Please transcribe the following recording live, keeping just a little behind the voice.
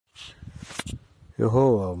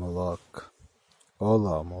Yehovah Malak,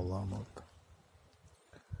 Olam Olamot.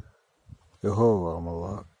 Yehovah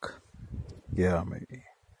Malak, Yami,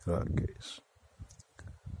 Rakis.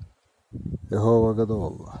 Yehovah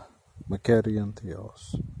Gadol, Makarian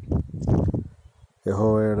Theos.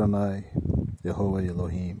 Yehovah Adonai, Yehovah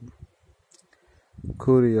Elohim.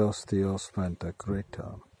 Kurios Theos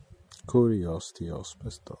Pantocrator, Kurios Theos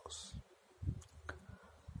Pistos.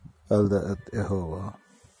 Elda et Yehovah,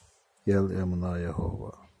 Yel Emuna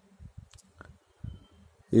Yehovah.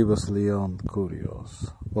 Ibas Leon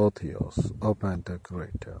Kurios, Othios, O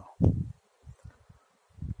Pantocrator.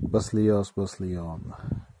 Baslios,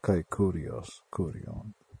 Kai Kurios,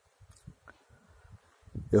 Kurion.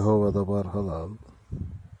 Yehovah Dabar Halal,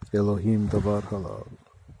 Elohim Dabar Halal.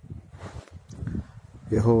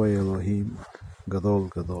 Yehovah Elohim, Gadol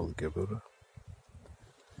Geber.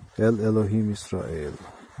 El Elohim Israel,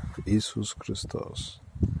 Jesus Christos.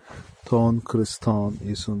 Ton Christon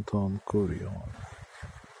Isun Ton Kurion.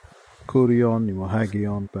 Kurion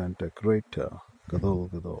Imahagion Pantocrator, Gadol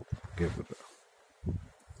Geber.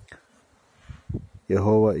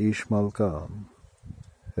 Yehovah Ishmalkan,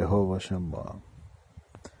 Yehovah Shemba.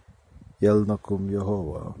 Yelnakum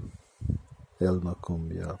Yehovah,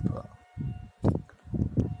 Yelnakum Yapa.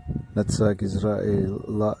 Netzach Israel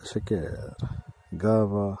La Sheker,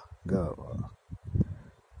 Gava.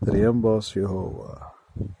 Triambos Yehovah,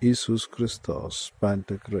 Jesus Christos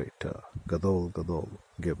Pantocrator, Gadol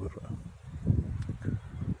Gebra.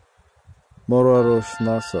 Morarosh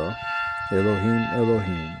Nasa,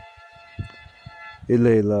 Elohim.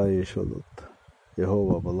 Ilela Yeshalut,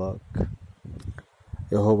 Yehovah Malak,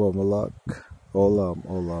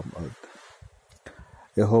 Olam Ad.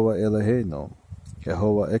 Yehovah Eloheinu,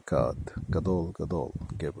 Yehovah Echad, Gadol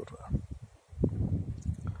Gebra.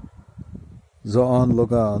 Zoan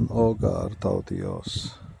Logan Ogar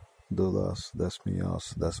Tautios, Dulas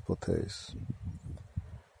Desmios Despotes.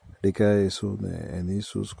 Dikae Sune en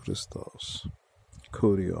Jesus Christos,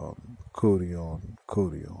 Kurion.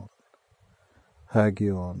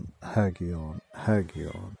 Hagion.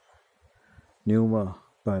 Pneuma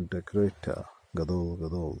Pantocrator,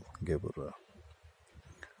 Gadol Gebra.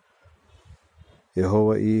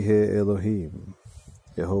 Yehovah Ihe Elohim.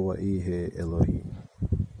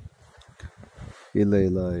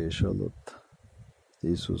 Ilela Yeshalut,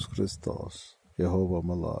 Jesus Christos, Yehovah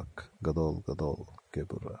Malak, Gadol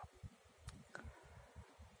Gebra.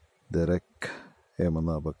 Derek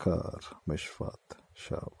Emana Bakar, Meshfat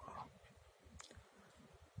Shava.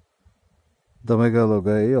 The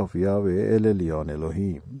megalogai of Yahweh El Elyon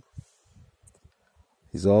Elohim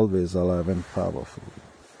is always alive and powerful,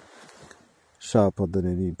 sharper than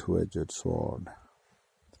any two-edged sword,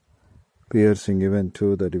 piercing even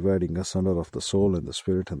to the dividing asunder of the soul and the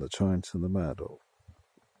spirit and the joints and the marrow.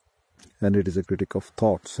 And it is a critic of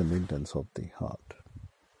thoughts and intents of the heart.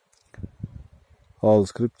 All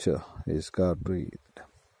scripture is God-breathed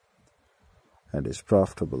and is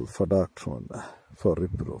profitable for doctrine, for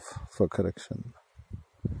reproof, for correction,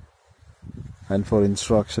 and for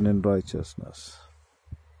instruction in righteousness,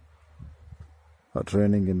 or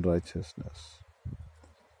training in righteousness,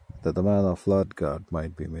 that the man of Lord God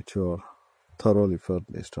might be mature, thoroughly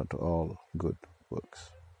furnished unto all good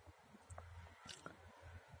works.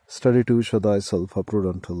 Study to show thyself approved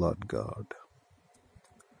unto Lord God,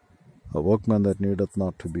 a workman that needeth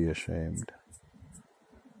not to be ashamed,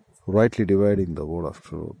 rightly dividing the word of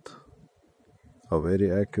truth, or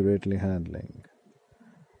very accurately handling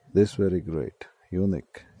this very great,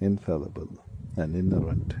 unique, infallible, and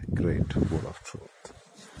inerrant great word of truth.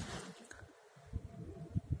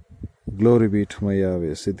 Glory be to my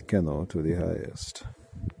Yahweh, Sidkeno, to the highest,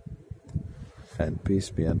 and peace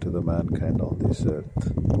be unto the mankind on this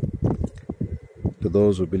earth, to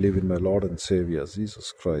those who believe in my Lord and Savior,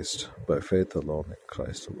 Jesus Christ, by faith alone in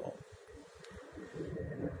Christ alone.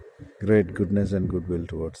 Great goodness and goodwill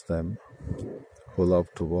towards them who love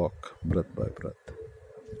to walk breath by breath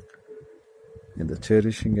in the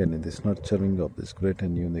cherishing and in this nurturing of this great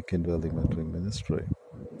and unique indwelling mentoring ministry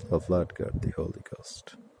of Lord God the Holy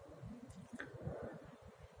Ghost.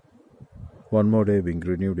 One more day being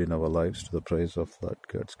renewed in our lives to the praise of Lord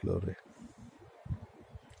God's glory.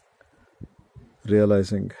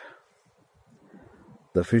 Realizing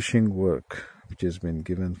the fishing work which has been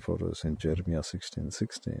given for us in Jeremiah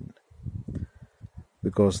 16:16,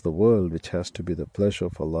 because the world which has to be the pleasure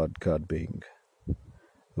of our Lord God being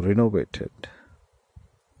renovated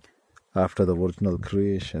after the original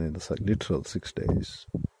creation in the literal 6 days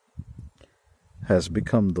has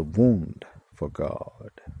become the wound for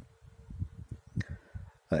God,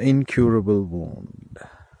 an incurable wound,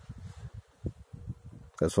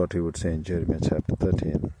 That's what he would say in Jeremiah chapter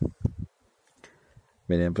 13,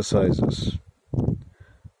 when he emphasizes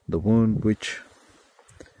the wound which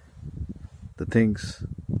the things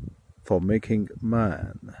for making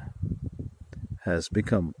man has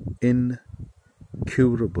become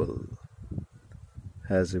incurable,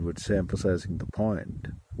 as he would say, emphasizing the point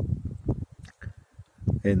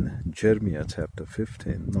in Jeremiah chapter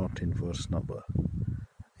 15, not in verse number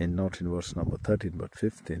 13, but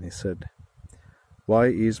 15. He said, "Why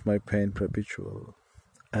is my pain perpetual,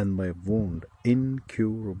 and my wound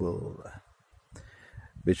incurable,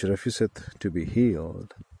 which refuseth to be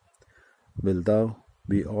healed? Wilt thou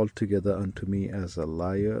be altogether unto me as a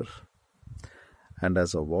liar, and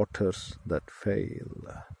as a waters that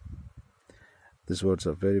fail?" These words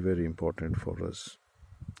are very, very important for us,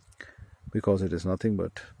 because it is nothing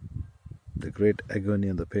but the great agony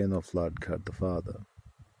and the pain of Lord God the Father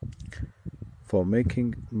for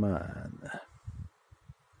making man,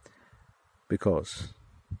 because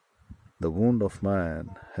the wound of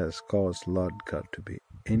man has caused Lord God to be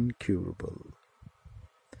incurable.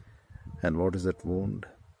 And what is that wound?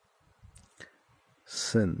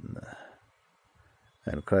 Sin.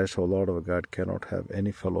 And Christ, our Lord, our God, cannot have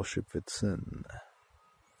any fellowship with sin.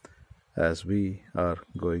 As we are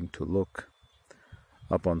going to look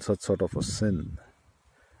upon such sort of a sin,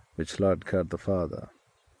 which Lord God the Father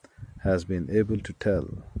has been able to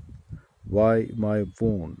tell, why my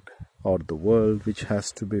wound, or the world which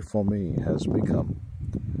has to be for me, has become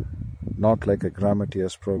not like a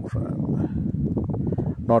grammateus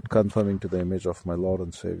program, not conforming to the image of my Lord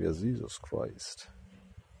and Savior Jesus Christ.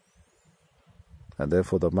 And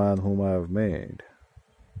therefore the man whom I have made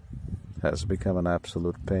has become an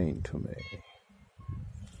absolute pain to me.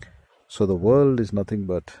 So the world is nothing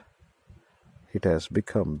but, it has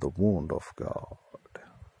become the wound of God.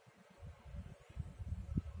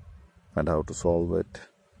 And how to solve it?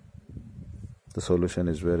 The solution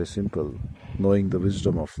is very simple: knowing the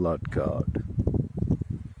wisdom of Lord God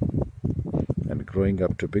and growing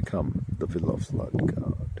up to become the will of Lord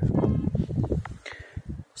God.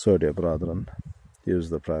 So, dear brethren, use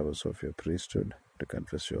the prayers of your priesthood to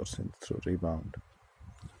confess your sins through rebound.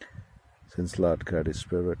 Since Lord God is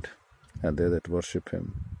spirit, and they that worship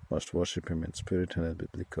him must worship him in spirit and in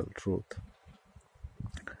biblical truth,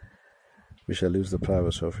 we shall use the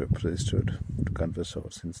prayers of your priesthood to confess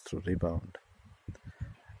our sins through rebound.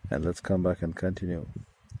 And let's come back and continue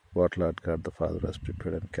what Lord God the Father has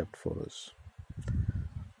prepared and kept for us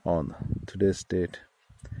on today's date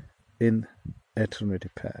in eternity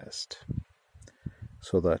past,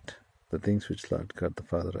 so that the things which Lord God the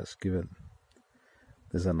Father has given,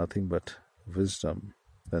 these are nothing but wisdom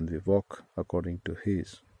when we walk according to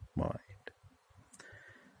his mind.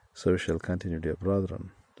 So we shall continue, dear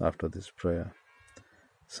brethren, after this prayer.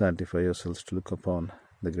 Sanctify yourselves to look upon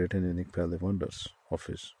the great and unique pearly wonders of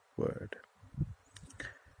his word.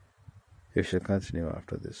 We shall continue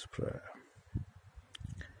after this prayer.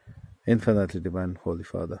 Infinitely divine Holy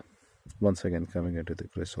Father, once again coming into the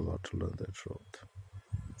grace of Lord to learn the truth.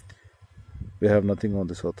 We have nothing on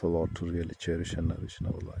this earth, O Lord, to really cherish and nourish in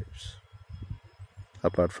our lives,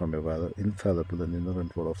 apart from your infallible and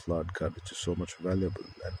inerrant word of Lord God, which is so much valuable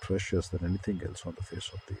and precious than anything else on the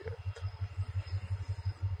face of the earth.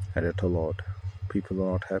 And yet, O Lord, people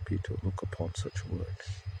are not happy to look upon such word.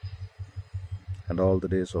 And all the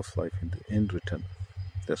days of life in written,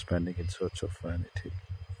 they are spending in search of vanity.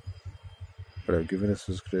 But have given us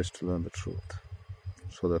his grace to learn the truth,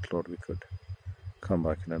 so that, Lord, we could come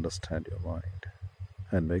back and understand your mind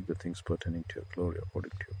and make the things pertaining to your glory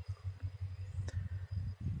according to your will.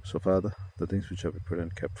 So, Father, the things which have been prepared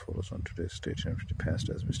and kept for us on today's stage and past,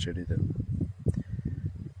 as we study them,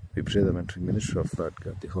 we pray the mentoring ministry of Lord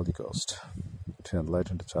God, the Holy Ghost, to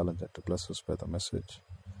enlighten, to challenge, and to bless us by the message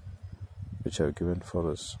which you have given for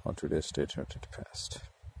us on today's stage and past.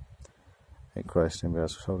 In Christ's name we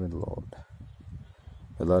ask, Sovereign Lord,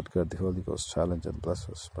 may Lord God, the Holy Ghost, challenge and bless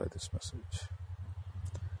us by this message.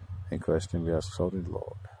 In Christ's name we ask, Sovereign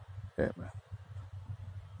Lord. Amen.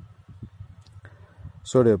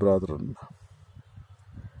 So, dear brethren,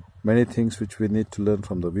 many things which we need to learn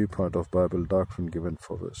from the viewpoint of Bible doctrine given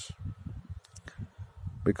for us.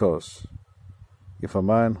 Because if a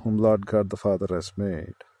man whom Lord God the Father has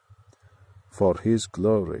made for his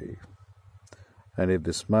glory, and if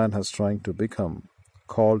this man has trying to become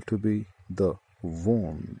called to be the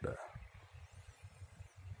wound,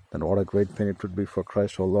 then what a great pain it would be for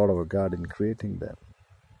Christ, our Lord, our God, in creating them.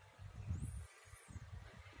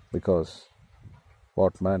 Because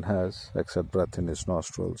what man has except breath in his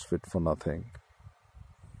nostrils, fit for nothing.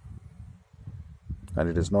 And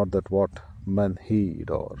it is not that what men heed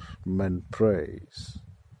or men praise,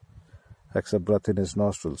 except breath in his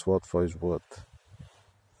nostrils, worth for his worth.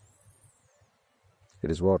 It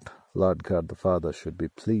is what Lord God the Father should be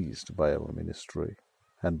pleased by our ministry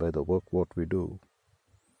and by the work what we do.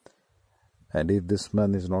 And if this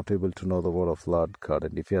man is not able to know the word of Lord God,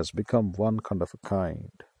 and if he has become one kind of a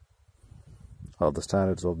kind, or the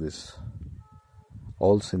standards of this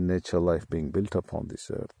all sin nature life being built upon this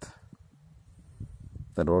earth,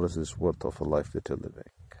 then what is this worth of a life that you're living?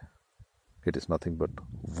 It is nothing but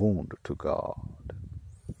wound to God.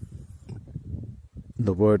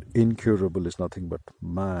 The word incurable is nothing but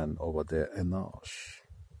man over there, Enosh,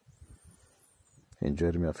 in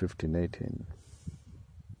Jeremiah 15:18.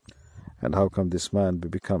 And how come this man will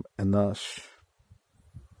become Enosh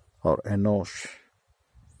or Enosh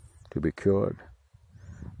to be cured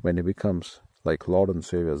when he becomes like Lord and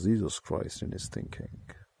Savior Jesus Christ in his thinking?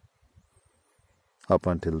 Up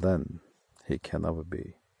until then, he can never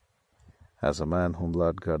be as a man whom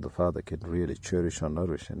Lord God the Father can really cherish or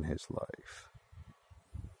nourish in his life.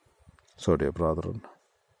 So, dear brethren,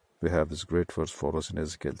 we have this great verse for us in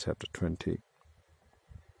Ezekiel chapter 20,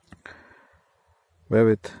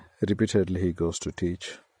 wherewith repeatedly he goes to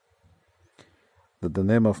teach that the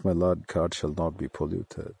name of my Lord God shall not be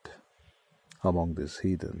polluted among these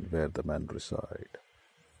heathen where the men reside.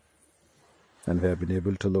 And we have been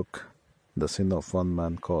able to look, the sin of one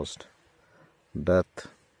man caused death,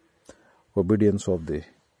 obedience of the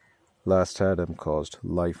last Adam caused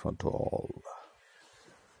life unto all.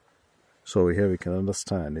 So here we can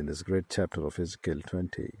understand in this great chapter of Ezekiel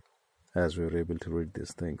 20, as we were able to read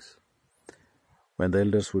these things, when the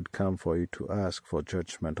elders would come for you to ask for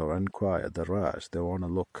judgment or inquire the rash, they want to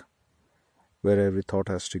look where every thought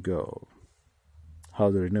has to go, how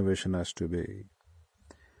the renovation has to be,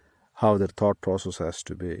 how their thought process has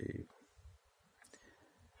to be.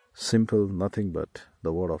 Simple, nothing but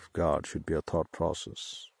the Word of God should be a thought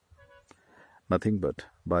process. Nothing but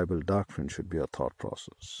Bible doctrine should be a thought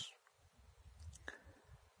process.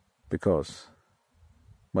 Because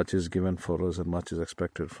much is given for us and much is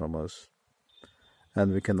expected from us.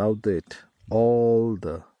 And we can outdate all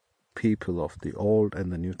the people of the Old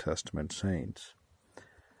and the New Testament saints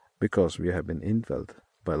because we have been indwelt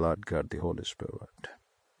by Lord God the Holy Spirit.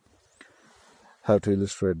 How to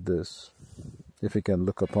illustrate this? If we can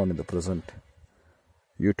look upon in the present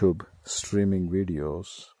YouTube streaming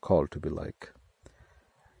videos called to be like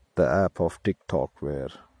the app of TikTok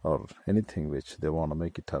or anything which they want to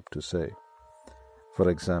make it up to say. For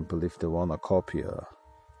example, if they want to copy a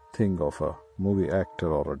thing of a movie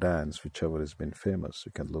actor or a dance, whichever has been famous,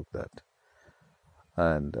 you can look that.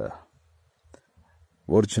 And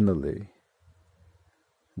originally,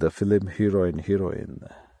 the film heroine,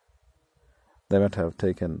 they might have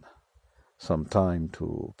taken some time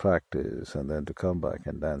to practice and then to come back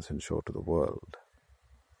and dance and show to the world.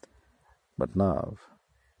 But now,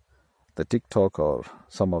 the TikTok or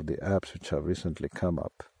some of the apps which have recently come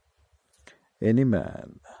up, any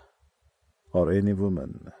man or any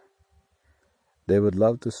woman, they would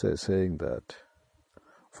love to saying that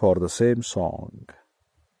for the same song,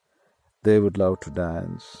 they would love to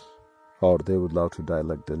dance or they would love to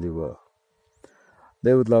dialect deliver.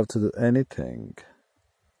 They would love to do anything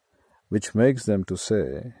which makes them to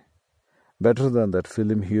say, better than that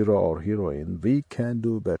film hero or heroine, we can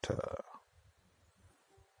do better.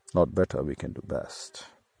 Not better, we can do best.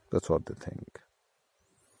 That's what they think.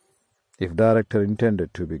 If director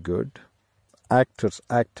intended to be good, actors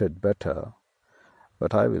acted better,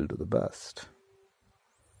 but I will do the best.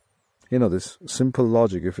 You know, this simple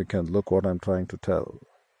logic, if you can look what I'm trying to tell.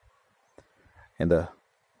 In the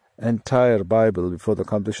entire Bible, before the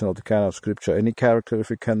completion of the canon of Scripture, any character if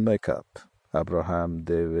you can make up, Abraham,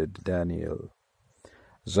 David, Daniel,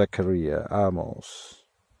 Zechariah, Amos,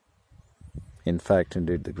 in fact,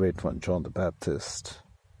 indeed, the great one, John the Baptist.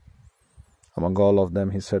 Among all of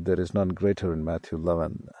them, he said, there is none greater in Matthew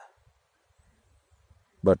 11.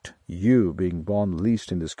 But you, being born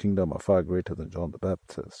least in this kingdom, are far greater than John the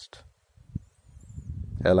Baptist.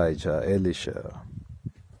 Elijah, Elisha,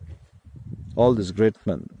 all these great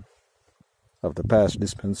men of the past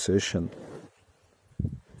dispensation,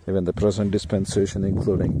 even the present dispensation,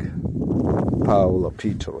 including Paul or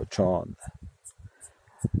Peter or John,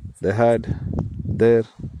 they had their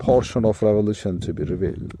portion of revelation to be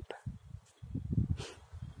revealed.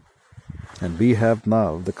 And we have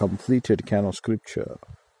now the completed canon of Scripture,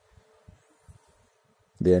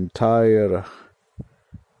 the entire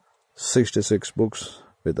 66 books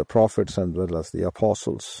with the prophets and well as the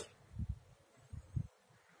apostles.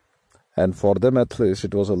 And for them at least,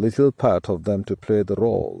 it was a little part of them to play the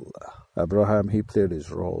role. Abraham, he played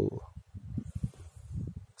his role.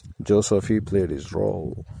 Joseph, he played his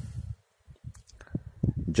role.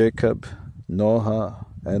 Jacob, Noah,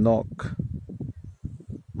 Enoch,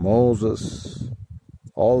 Moses,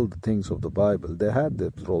 all the things of the Bible, they had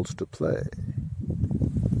their roles to play.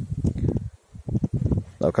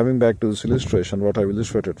 Now coming back to this illustration, what I've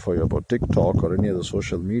illustrated for you about TikTok or any other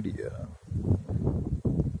social media,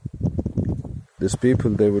 these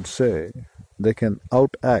people, they would say they can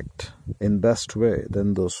outact in best way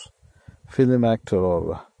than those film actor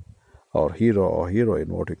or hero or heroine,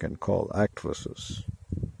 what you can call actresses.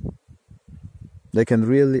 They can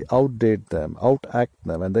really outdate them, outact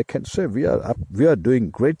them, and they can say we are doing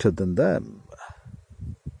greater than them.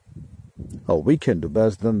 Or we can do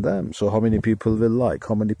better than them. So how many people will like?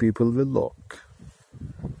 How many people will look?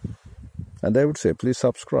 And they would say, please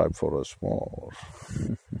subscribe for us more.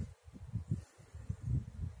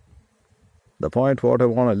 The point what I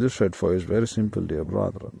want to illustrate for you is very simple, dear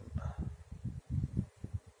brethren.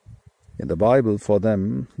 In the Bible, for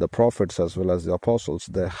them, the prophets as well as the apostles,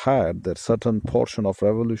 they had their certain portion of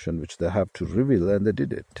revelation which they have to reveal, and they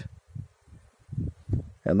did it.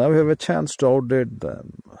 And now we have a chance to outdate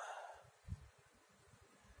them.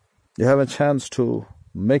 You have a chance to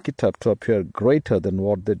make it up to appear greater than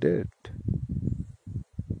what they did.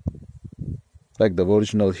 Like the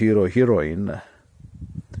original hero, heroine,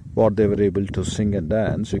 what they were able to sing and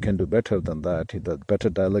dance, you can do better than that, better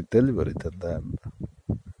dialect delivery than them.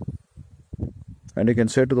 And you can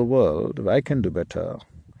say to the world, I can do better.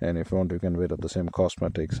 And if you want, you can wear the same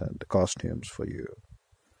cosmetics and costumes for you.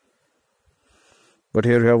 But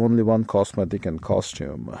here you have only one cosmetic and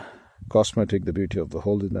costume. Cosmetic, the beauty of the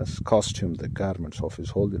holiness. Costume, the garments of His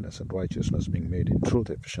holiness and righteousness being made in truth.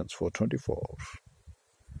 Ephesians 4:24.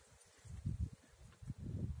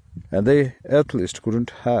 And they at least couldn't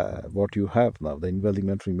have what you have now, the indwelling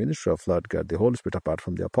mentoring ministry of Lord God, the Holy Spirit, apart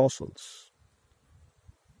from the apostles.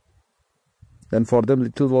 And for them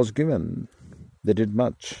little was given, they did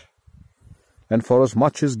much. And for us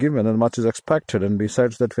much is given and much is expected, and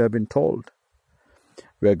besides that we have been told,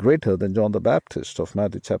 we are greater than John the Baptist of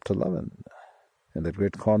Matthew chapter 11. In that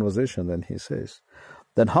great conversation, then he says,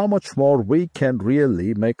 then how much more we can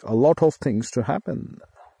really make a lot of things to happen.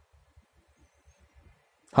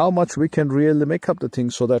 How much we can really make up the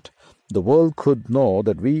things so that the world could know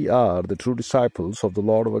that we are the true disciples of the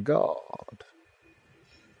Lord our God.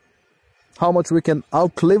 How much we can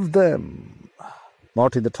outlive them,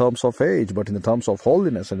 not in the terms of age, but in the terms of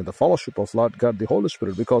holiness and in the fellowship of Lord God, the Holy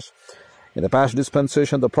Spirit, because in the past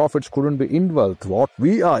dispensation, the prophets couldn't be indwelt, what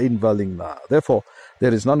we are indwelling now. Therefore,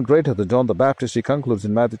 there is none greater than John the Baptist, he concludes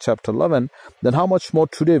in Matthew chapter 11, then how much more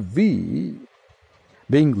today we,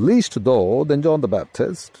 being least though than John the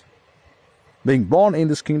Baptist, being born in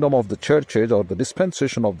this kingdom of the church age or the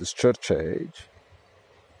dispensation of this church age,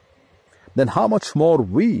 then how much more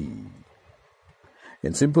we,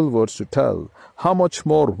 in simple words to tell, how much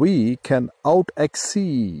more we can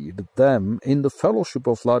out-exceed them in the fellowship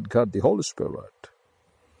of Lord God, the Holy Spirit.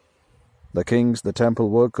 The kings, the temple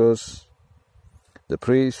workers, the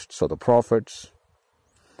priests or the prophets,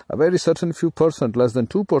 a very certain few percent, less than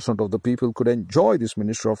 2% of the people could enjoy this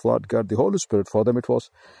ministry of Lord God, the Holy Spirit. For them it was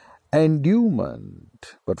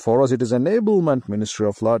endowment, but for us it is enablement ministry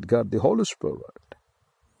of Lord God, the Holy Spirit.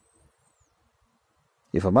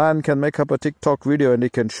 If a man can make up a TikTok video and he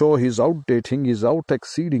can show he's outdating, he's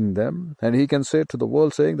out-exceeding them, and he can say to the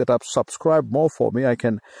world saying that I've subscribed more for me, I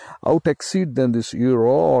can out-exceed than this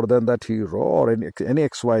hero or than that hero or any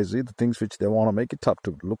XYZ, the things which they want to make it up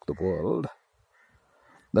to look the world,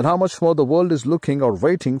 then how much more the world is looking or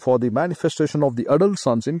waiting for the manifestation of the adult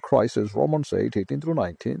sons in Christ, as Romans 8, 18 through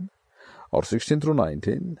 19, or 16 through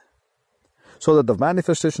 19, so that the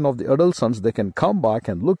manifestation of the adult sons, they can come back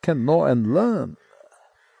and look and know and learn.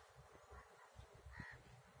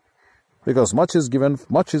 Because much is given,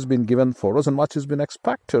 much has been given for us, and much has been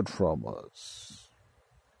expected from us.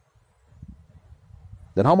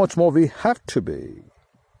 Then how much more we have to be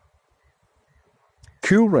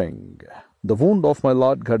curing the wound of my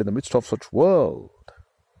Lord God in the midst of such world.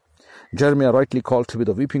 Jeremiah rightly called to be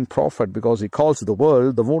the weeping prophet because he calls the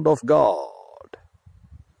world the wound of God.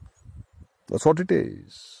 That's what it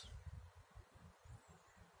is.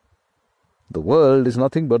 The world is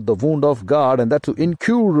nothing but the wound of God, and that too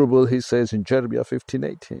incurable, he says in Jeremiah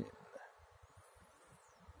 15:18.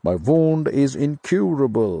 My wound is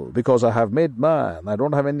incurable because I have made man. I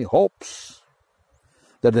don't have any hopes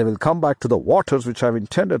that they will come back to the waters which I have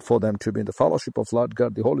intended for them to be in the fellowship of Lord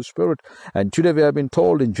God, the Holy Spirit. And today we have been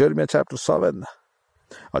told in Jeremiah chapter 7,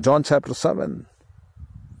 or John chapter 7,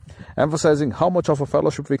 emphasizing how much of a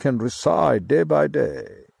fellowship we can reside day by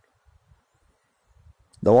day.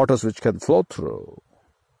 The waters which can flow through.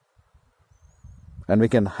 And we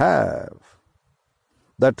can have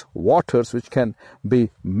that waters which can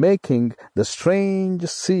be making the strange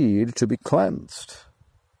seed to be cleansed.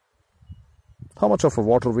 How much of a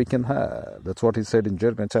water we can have? That's what he said in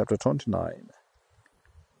Jeremiah chapter 29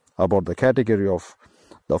 about the category of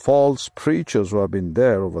the false preachers who have been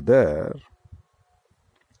there over there,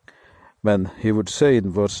 when he would say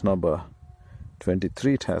in verse number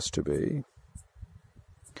 23, it has to be,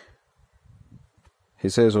 he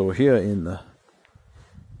says over here in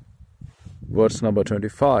verse number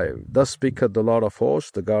 25, "Thus speaketh the Lord of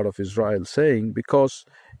hosts, the God of Israel, saying, Because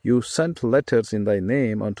you sent letters in thy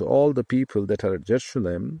name unto all the people that are at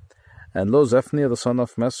Jerusalem, and lo, Zephaniah the son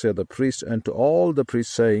of Messiah the priest, and to all the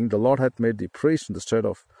priests, saying, The Lord hath made thee priest in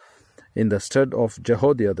the stead of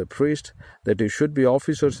Jehoiada the priest, that you should be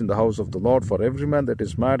officers in the house of the Lord, for every man that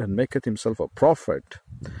is mad and maketh himself a prophet,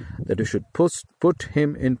 that you should put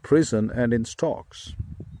him in prison and in stocks.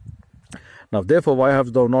 Now therefore why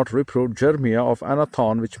hast thou not reproved Jeremiah of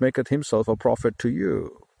Anathon, which maketh himself a prophet to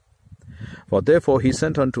you? For therefore he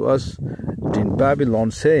sent unto us in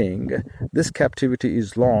Babylon, saying, This captivity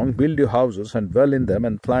is long, build you houses, and dwell in them,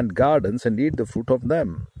 and plant gardens, and eat the fruit of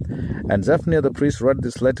them. And Zephaniah the priest read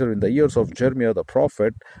this letter in the ears of Jeremiah the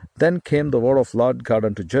prophet. Then came the word of Lord God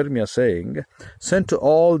unto Jeremiah, saying, Send to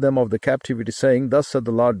all them of the captivity, saying, Thus saith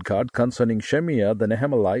the Lord God concerning Shemaiah the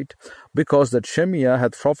Nehemalite, because that Shemaiah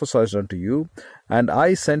hath prophesied unto you, and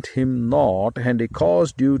I sent him not, and he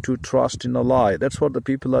caused you to trust in a lie. That's what the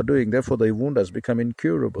people are doing. Therefore the wound has become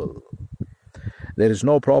incurable. There is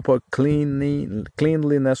no proper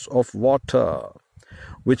cleanliness of water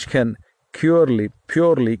which can purely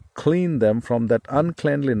clean them from that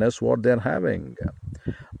uncleanliness what they are having,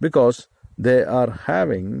 because they are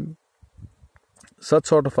having such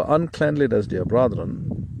sort of uncleanliness, dear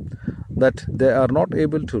brethren, that they are not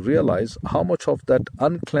able to realize how much of that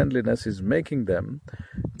uncleanliness is making them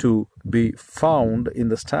to be found in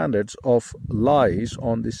the standards of lies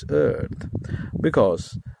on this earth.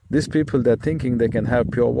 Because these people, they're thinking they can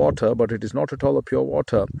have pure water, but it is not at all a pure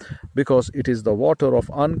water, because it is the water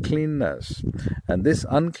of uncleanness. And this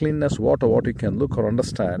uncleanness water, what you can look or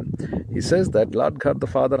understand, he says that Lord God the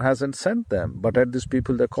Father hasn't sent them, but at these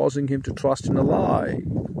people they're causing him to trust in a lie.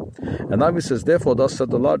 And now he says, Therefore thus saith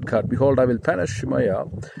the Lord God, Behold, I will punish Shemaiah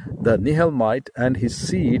the Nehelamite and his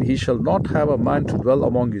seed. He shall not have a man to dwell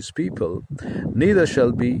among his people, neither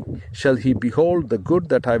shall he behold the good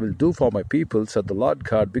that I will do for my people, said the Lord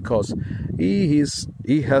God, because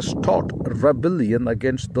he has taught rebellion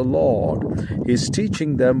against the Lord. He is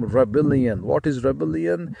teaching them rebellion. What is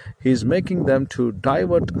rebellion? He is making them to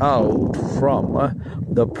divert out from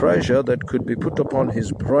the pressure that could be put upon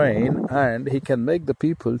his brain, and he can make the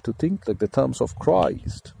people to think like the terms of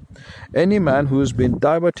Christ. Any man who has been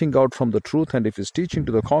diverting out from the truth, and if he is teaching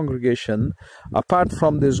to the congregation apart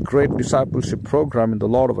from this great discipleship program in the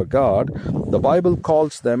Lord of our God, the Bible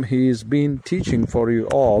calls them, he has been teaching for you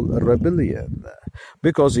all rebellion,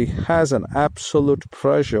 because he has an absolute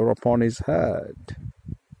pressure upon his head.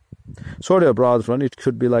 So dear brethren, it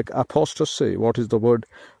could be like apostasy. What is the word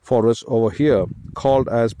for us over here? Called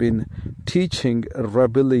as been teaching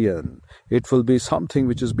rebellion. It will be something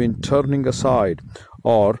which has been turning aside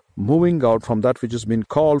or moving out from that which has been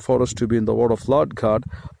called for us to be in the word of Lord God.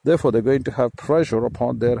 Therefore they're going to have pressure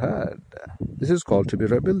upon their head. This is called to be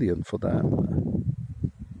rebellion for them.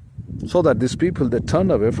 So that these people, they turn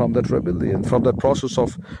away from that rebellion, from that process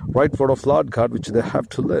of right word of Lord God which they have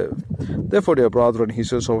to live. Therefore, dear brethren, he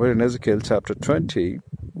says over in Ezekiel chapter 20,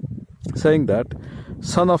 saying that,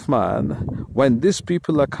 Son of man, when these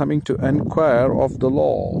people are coming to inquire of the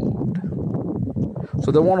Lord, so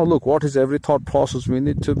they want to look, what is every thought process we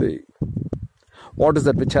need to be? What is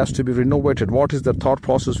that which has to be renovated? What is the thought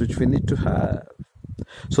process which we need to have?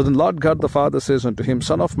 So then Lord God the Father says unto him,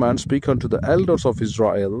 Son of man, speak unto the elders of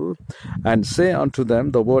Israel, and say unto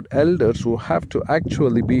them, the word elders, who have to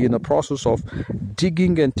actually be in a process of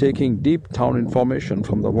digging and taking deep down information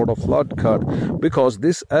from the word of Lord God, because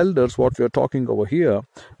these elders, what we are talking over here,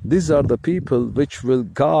 these are the people which will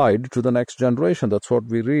guide to the next generation. That's what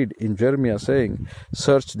we read in Jeremiah saying,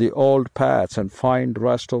 search the old paths and find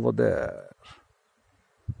rest over there.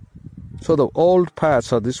 So the old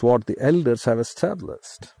paths are this what the elders have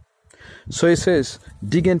established. So he says,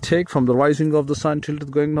 dig and take from the rising of the sun till the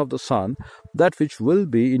going of the sun, that which will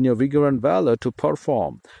be in your vigor and valor to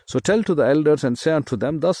perform. So tell to the elders and say unto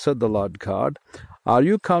them, Thus said the Lord God, Are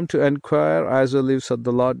you come to inquire as I live, said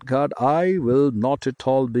the Lord God? I will not at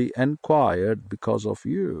all be inquired because of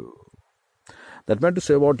you. That meant to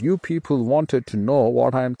say what you people wanted to know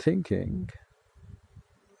what I am thinking,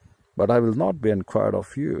 but I will not be inquired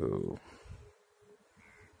of you.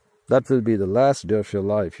 That will be the last day of your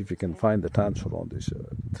life if you can find that answer on this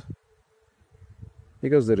earth.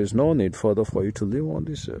 Because there is no need further for you to live on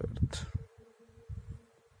this earth.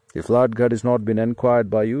 If Lord God has not been inquired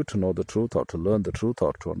by you to know the truth or to learn the truth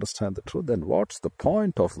or to understand the truth, then what's the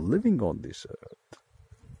point of living on this earth?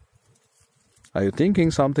 Are you thinking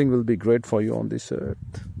something will be great for you on this earth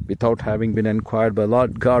without having been inquired by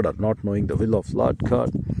Lord God, or not knowing the will of Lord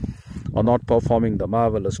God, or not performing the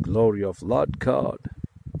marvelous glory of Lord God?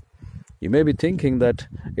 You may be thinking that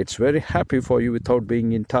it's very happy for you without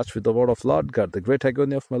being in touch with the word of Lord God, the great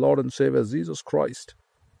agony of my Lord and Savior Jesus Christ.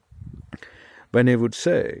 When he would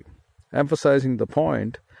say, emphasizing the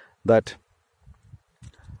point that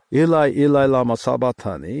Eli, Eli, lama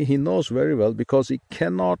sabachthani, he knows very well, because he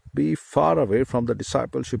cannot be far away from the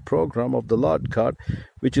discipleship program of the Lord God,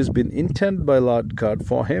 which has been intended by Lord God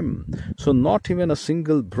for him. So not even a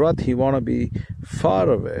single breath he want to be far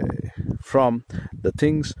away from the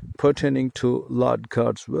things pertaining to Lord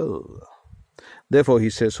God's will. Therefore he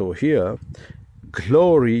says over here,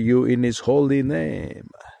 glory you in his holy name.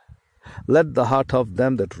 Let the heart of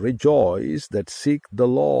them that rejoice, that seek the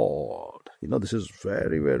Lord. You know, this is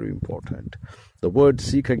very, very important. The word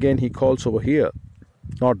seek, again, he calls over here,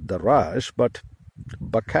 not the rush, but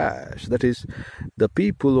bakash. That is, the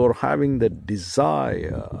people who are having the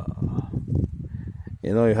desire.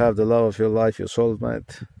 You know, you have the love of your life, your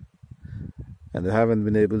soulmate, and you haven't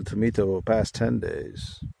been able to meet over past 10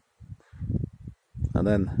 days. And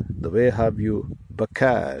then the way have you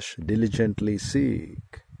bakash, diligently seek.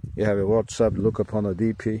 You have a WhatsApp, look upon a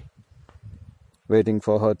DP, waiting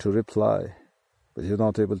for her to reply, but you're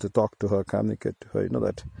not able to talk to her, communicate to her. You know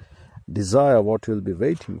that desire what you'll be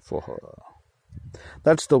waiting for her.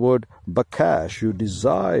 That's the word bakash, you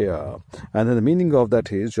desire. And then the meaning of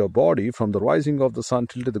that is your body from the rising of the sun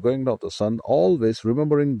till to the going down of the sun, always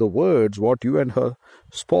remembering the words what you and her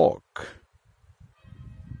spoke.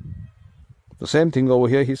 The same thing over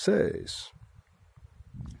here he says.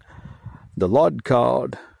 The Lord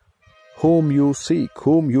God, whom you seek,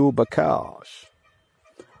 whom you bakash,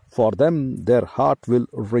 for them their heart will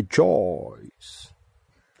rejoice.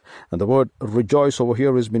 And the word rejoice over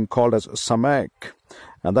here has been called as samek.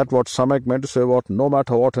 And that what samek meant to say, what no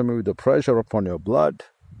matter what may be the pressure upon your blood,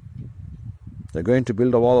 they're going to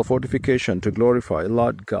build a wall of fortification to glorify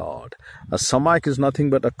Lord God. A samek is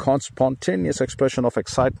nothing but a spontaneous expression of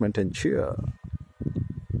excitement and cheer.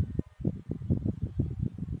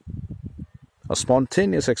 A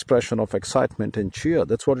spontaneous expression of excitement and cheer.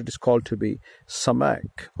 That's what it is called to be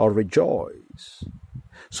samek, or rejoice.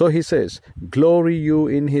 So he says, glory you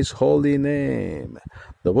in his holy name.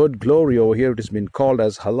 The word glory over here, it has been called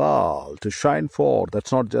as halal, to shine forth.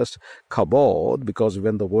 That's not just kabod, because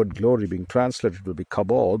when the word glory being translated, it will be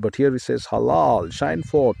kabod. But here he says halal, shine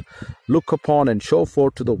forth, look upon and show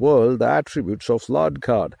forth to the world the attributes of Lord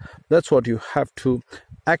God. That's what you have to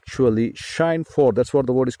actually shine forth. That's what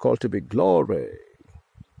the word is called to be glory.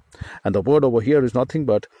 And the word over here is nothing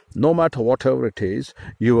but, no matter whatever it is,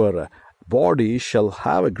 your body shall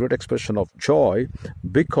have a great expression of joy,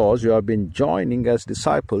 because you have been joining as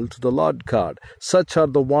disciple to the Lord God. Such are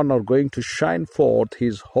the one are going to shine forth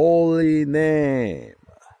his holy name.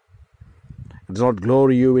 It is not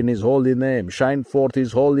glory you in his holy name, shine forth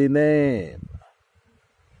his holy name.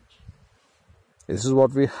 This is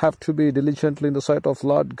what we have to be diligently in the sight of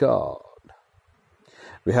Lord God.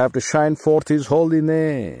 We have to shine forth his holy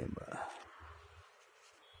name.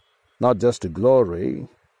 Not just to glory.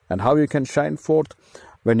 And how you can shine forth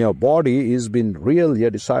when your body is been really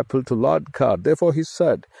a disciple to Lord God. Therefore he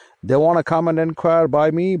said, they want to come and inquire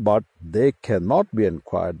by me, but they cannot be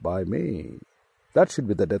inquired by me. That should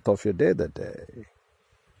be the death of your day that day.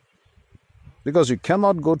 Because you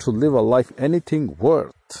cannot go to live a life anything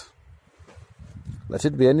worth. Let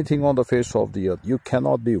it be anything on the face of the earth. You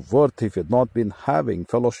cannot be worth if you have not been having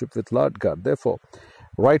fellowship with Lord God. Therefore,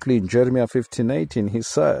 rightly in Jeremiah 15:18, he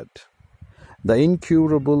said, the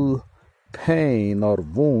incurable pain or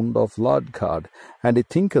wound of Lord God, and he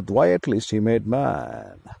thinketh why at least he made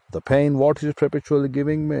man. The pain what he is perpetually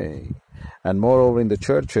giving me. And moreover in the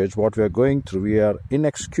church age, what we are going through, we are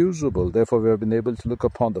inexcusable. Therefore we have been able to look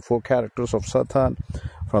upon the 4 characters of Satan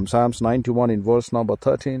from Psalms 91 in verse number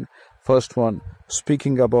 13. First one,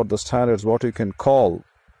 speaking about the standards, what you can call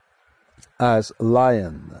as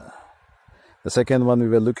lion. The second one, we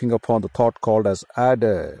were looking upon the thought called as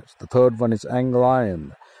adder. The third one is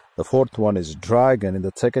lion. The fourth one is dragon. In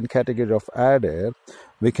the second category of adder,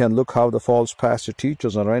 we can look how the false pastor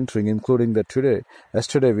teachers are entering, including that today.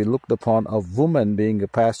 Yesterday we looked upon a woman being a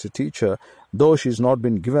pastor teacher, though she's not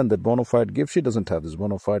been given that bona fide gift. She doesn't have this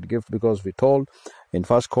bona fide gift, because we told In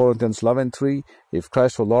 1 Corinthians 11:3, if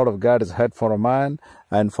Christ, the Lord of God, is head for a man,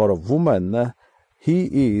 and for a woman,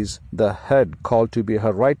 he is the head, called to be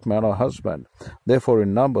her right man or husband. Therefore,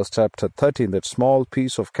 in Numbers chapter 13, that small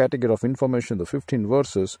piece of category of information, the 15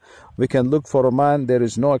 verses, we can look for a man, there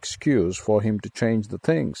is no excuse for him to change the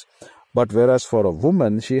things. But whereas for a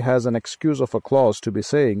woman, she has an excuse of a clause to be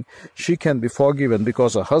saying she can be forgiven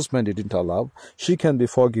because her husband didn't allow. She can be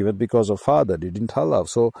forgiven because her father didn't allow.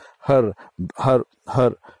 So her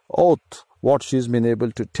oath, what she's been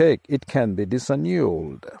able to take, it can be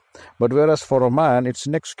disannulled. But whereas for a man, it's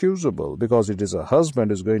inexcusable because it is her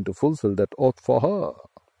husband who is going to fulfill that oath for her.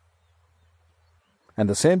 And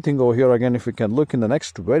the same thing over here again, if we can look in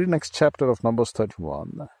the very next chapter of Numbers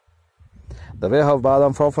 31. The way how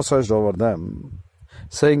Balaam prophesied over them,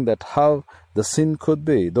 saying that how the sin could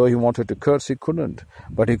be, though he wanted to curse, he couldn't.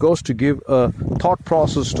 But he goes to give a thought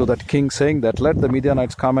process to that king, saying that let the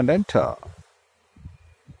Midianites come and enter.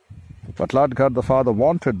 But Lord God the Father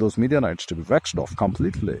wanted those Midianites to be vexed off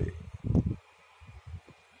completely.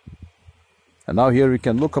 And now here we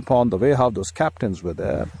can look upon the way how those captains were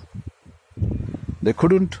there. They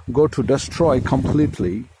couldn't go to destroy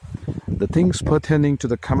completely the things pertaining to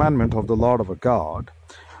the commandment of the Lord our God,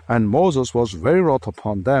 and Moses was very wroth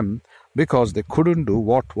upon them because they couldn't do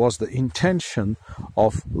what was the intention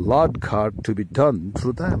of Lord God to be done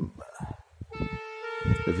through them.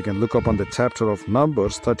 If you can look up on the chapter of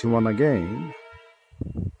Numbers 31 again,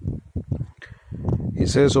 he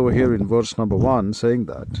says over here in verse number 1, saying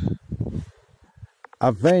that,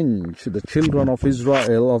 avenge the children of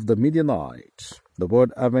Israel of the Midianites. The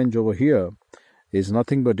word avenge over here is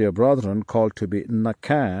nothing but, dear brethren, called to be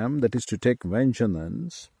nakam, that is to take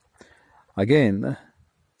vengeance. Again,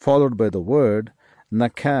 followed by the word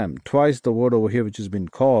nakam, twice the word over here which has been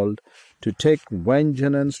called to take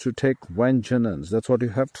vengeance, to take vengeance. That's what you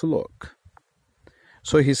have to look.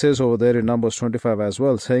 So he says over there in Numbers 25 as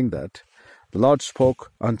well, saying that the Lord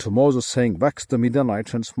spoke unto Moses, saying, vex the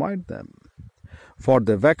Midianites and smite them, for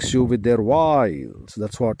they vex you with their wiles.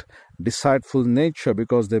 That's what deceitful nature,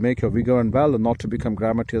 because they make your vigor and valor not to become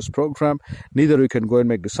Grammateus program, neither you can go and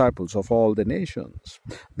make disciples of all the nations.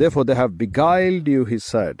 Therefore they have beguiled you, he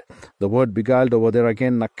said. The word beguiled over there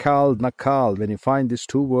again, nakal, nakal. When you find these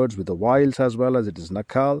two words with the wiles as well as it is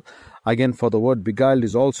nakal, again for the word beguiled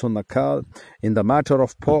is also nakal. In the matter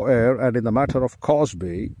of Poer and in the matter of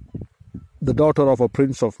Cosby, the daughter of a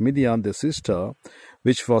prince of Midian, the sister,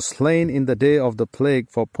 which was slain in the day of the plague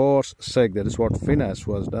for Poor's sake. That is what Phinehas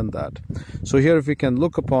was done that. So here if we can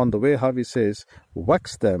look upon the way how he says,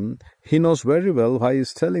 vex them, he knows very well why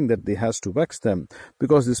he's telling that he has to vex them.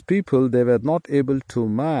 Because these people, they were not able to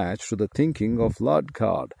match to the thinking of Lord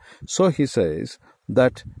God. So he says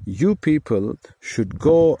that you people should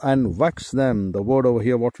go and vex them. The word over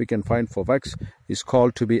here, what we can find for vex, is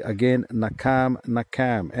called to be again nakam,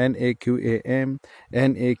 nakam, N-A-Q-A-M,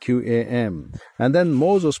 N-A-Q-A-M. And then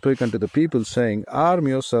Moses spake unto the people, saying,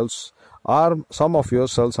 arm some of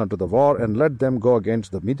yourselves unto the war, and let them go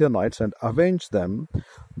against the Midianites, and avenge them,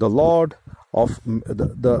 the Lord of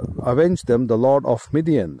the Lord of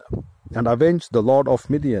Midian. And avenge the Lord of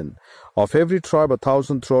Midian, of every tribe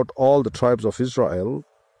 1,000 throughout all the tribes of Israel.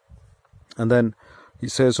 And then he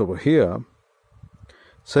says over here,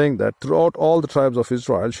 saying that throughout all the tribes of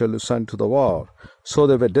Israel shall you send to the war. So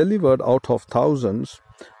they were delivered out of thousands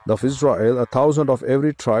of Israel, 1,000 of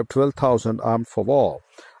every tribe, 12,000 armed for war.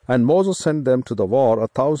 And Moses sent them to the war,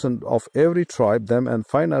 1,000 of every tribe, them and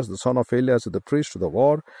Phinehas the son of Eleazar the priest to the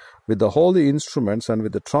war, with the holy instruments and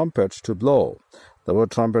with the trumpets to blow. The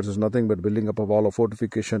word trumpets is nothing but building up a wall of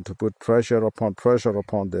fortification to put pressure upon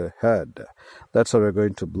their head. That's how we're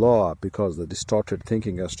going to blow up, because the distorted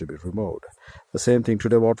thinking has to be removed. The same thing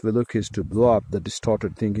today, what we look is to blow up the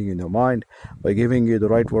distorted thinking in your mind by giving you the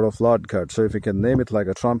right word of Lord God. So if you can name it like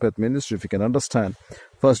a trumpet ministry, if you can understand,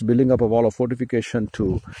 first building up a wall of fortification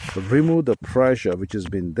to remove the pressure which has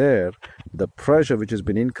been there, the pressure which has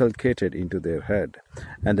been inculcated into their head.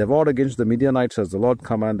 And they warred against the Midianites as the Lord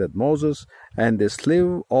commanded Moses, and they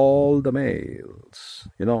slew all the males.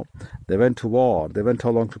 You know, they went to war. They went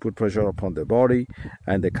along to put pressure upon their body,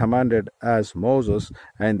 and they commanded as Moses,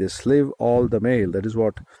 and they slew all the male. That is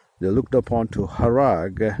what they looked upon to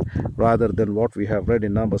harag, rather than what we have read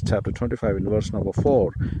in Numbers chapter 25 in verse number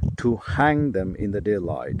 4, to hang them in the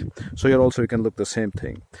daylight. So here also you can look the same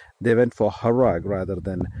thing. They went for harag rather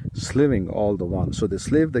than slaying all the ones. So they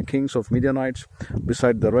slaved the kings of Midianites.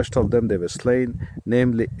 Beside the rest of them they were slain,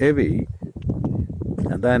 namely Evi,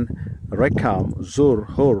 and then Rekam, Zur,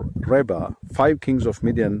 Hur, Reba, 5 kings of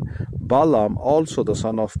Midian. Balaam, also the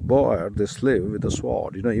son of Boer, they slew with the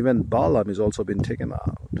sword. You know, even Balaam is also been taken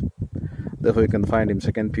out. Therefore, we can find him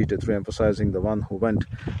 2 Peter 3 emphasizing the one who went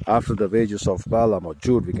after the wages of Balaam, or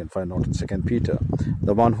Jude we can find out in 2 Peter,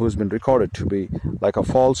 the one who has been recorded to be like a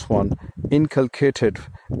false one, inculcated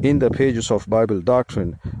in the pages of Bible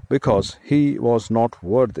doctrine, because he was not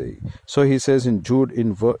worthy. So he says in Jude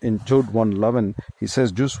 1:11, he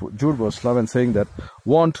says, Jude verse 11, saying that,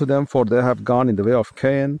 "Woe unto them, for they have gone in the way of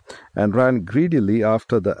Cain, and ran greedily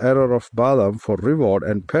after the error of Balaam for reward,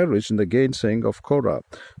 and perished in the gainsaying of Korah."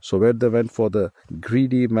 So where they went for the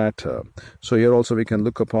greedy matter. So here also we can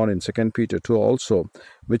look upon in 2 Peter 2 also,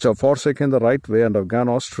 which have forsaken the right way and have gone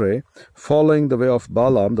astray, following the way of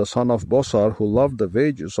Balaam the son of Bosor, who loved the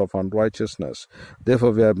wages of unrighteousness.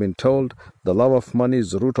 Therefore we have been told, the love of money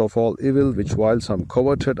is the root of all evil, which while some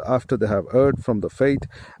coveted after they have erred from the faith,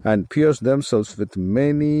 and pierced themselves with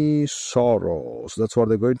many sorrows. That's what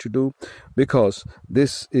they're going to do, because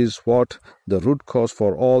this is what the root cause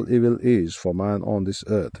for all evil is for man on this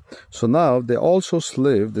earth. So now they also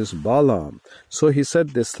slaved this Balaam. So he said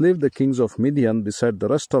they slaved the kings of Midian, beside the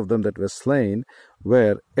rest of them that were slain,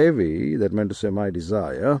 were Evi, that meant to say my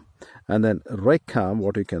desire, and then Rekam,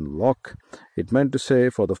 what you can lock. It meant to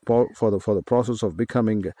say for the process of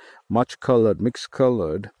becoming much colored, mixed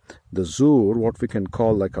colored. The Zur, what we can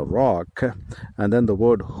call like a rock, and then the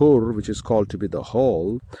word Hur, which is called to be the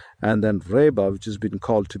whole, and then Reba, which has been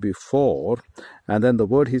called to be four, and then the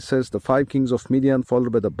word he says, the 5 kings of Midian,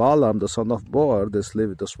 followed by the Balaam, the son of Beor, they slay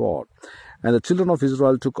with the sword. And the children of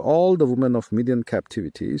Israel took all the women of Midian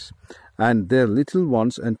captivities, and their little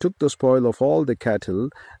ones, and took the spoil of all the cattle,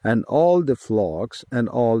 and all the flocks, and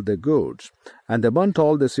all the goods. And they burnt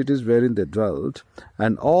all the cities wherein they dwelt,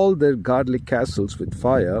 and all their godly castles with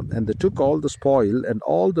fire, and they took all the spoil, and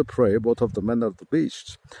all the prey, both of the men and the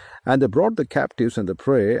beasts. And they brought the captives, and the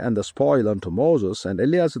prey, and the spoil unto Moses, and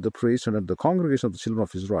Eleazar the priest, and unto the congregation of the children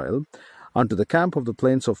of Israel, unto the camp of the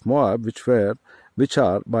plains of Moab, which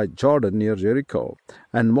are by Jordan near Jericho.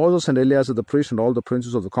 And Moses and Eleazar the priest and all the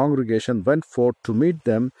princes of the congregation went forth to meet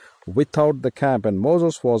them without the camp. And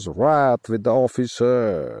Moses was wrath with the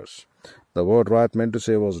officers. The word wrath meant to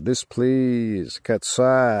say was displeased,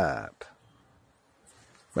 katsab.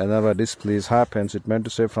 Whenever displease happens, it meant to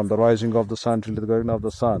say from the rising of the sun till the going of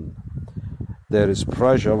the sun. There is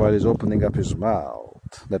pressure while he's opening up his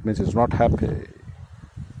mouth. That means he's not happy.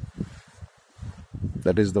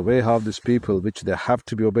 That is the way how these people, which they have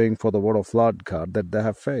to be obeying for the word of Lord God, that they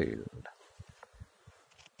have failed.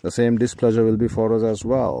 The same displeasure will be for us as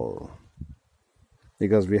well,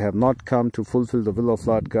 because we have not come to fulfill the will of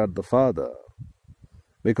Lord God the Father.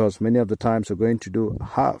 Because many of the times we're going to do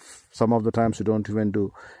half. Some of the times we don't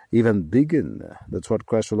even begin. That's what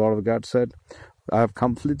Christ the Lord of God said. I have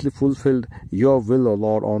completely fulfilled your will, O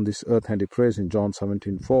Lord, on this earth. And he prays in John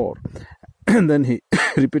 17:4. And then he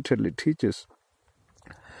repeatedly teaches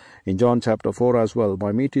in John chapter 4 as well,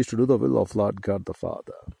 my meat is to do the will of Lord God the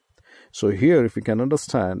Father. So here, if we can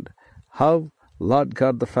understand how Lord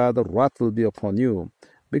God the Father wrath will be upon you,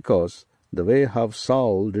 because the way how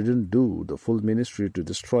Saul didn't do the full ministry to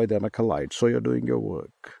destroy the Amalekites, so you're doing your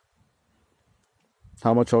work.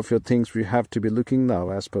 How much of your things we have to be looking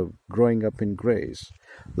now as per growing up in grace,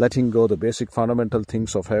 letting go the basic fundamental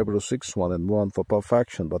things of Hebrews 6:1 and move on for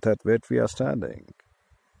perfection, but at where we are standing.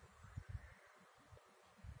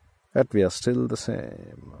 Yet we are still the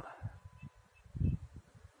same.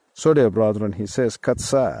 So dear brethren, he says,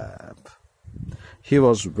 Katsab. He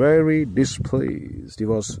was very displeased. He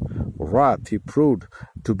was wrath. He proved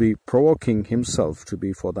to be provoking himself to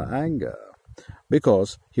be for the anger.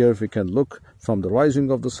 Because here if we can look from the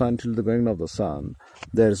rising of the sun till the going of the sun,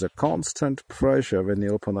 there is a constant pressure when you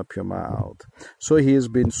open up your mouth. So he has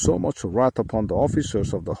been so much wrath upon the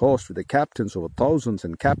officers of the host, with the captains over thousands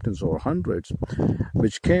and captains over hundreds,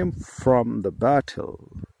 which came from the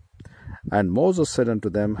battle. And Moses said unto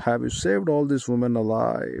them, have you saved all these women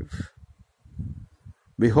alive?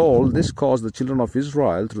 Behold, this caused the children of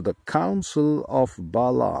Israel through the counsel of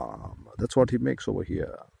Balaam. That's what he makes over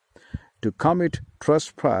here. To commit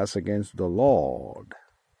trespass against the Lord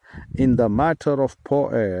in the matter of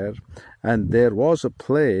Peor, and there was a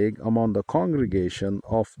plague among the congregation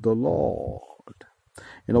of the Lord.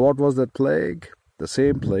 You know what was that plague? The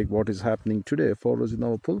same plague what is happening today for us in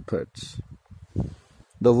our pulpits.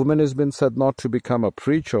 The woman has been said not to become a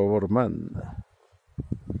preacher over men.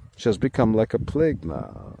 She has become like a plague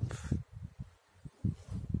now,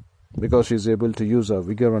 because she is able to use her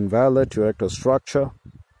vigor and valor to act a structure,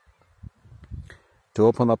 to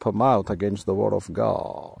open up her mouth against the word of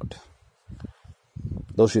God.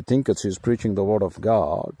 Though she thinks she is preaching the word of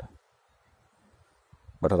God,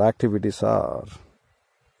 but her activities are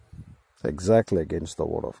exactly against the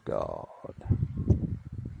word of God.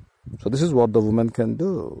 So this is what the woman can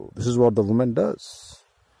do. This is what the woman does.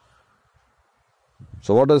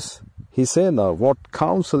 So what does he say now? What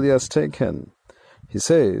counsel he has taken? He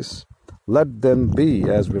says, let them be,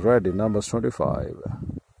 as we read in Numbers 25.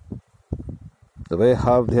 The way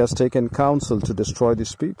how he has taken counsel to destroy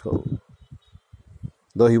these people.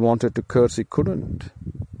 Though he wanted to curse, he couldn't.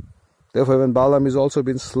 Therefore, even Balaam is also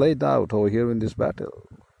been slayed out over here in this battle.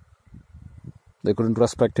 They couldn't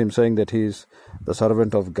respect him, saying that he is the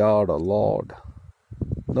servant of God or Lord.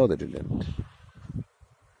 No, they didn't.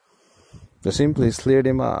 They simply slayed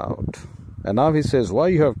him out. And now he says, why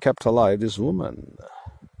you have kept alive this woman?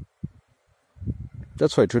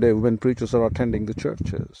 That's why today women preachers are attending the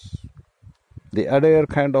churches. The Adair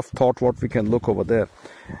kind of thought, what we can look over there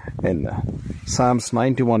in Psalms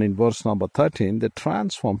 91 in verse number 13, they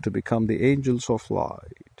transform to become the angels of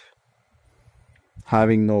light,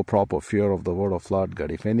 having no proper fear of the word of Lord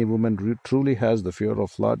God. If any woman truly has the fear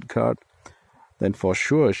of Lord God, then for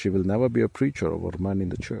sure she will never be a preacher or a man in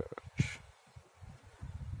the church.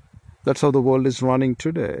 That's how the world is running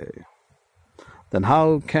today. Then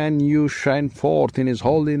how can you shine forth in His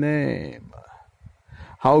holy name?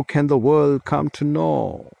 How can the world come to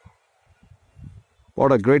know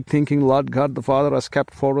what a great thinking Lord God the Father has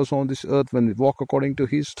kept for us on this earth when we walk according to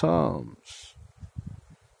His terms?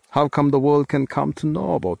 How come the world can come to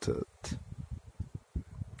know about it?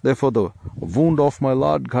 Therefore, the wound of my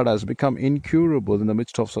Lord God has become incurable in the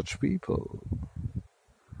midst of such people.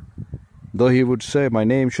 Though He would say, my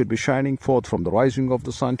name should be shining forth from the rising of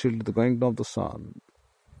the sun till the going down of the sun.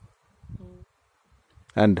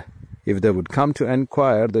 And if they would come to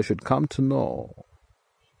inquire, they should come to know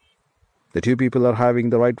that you people are having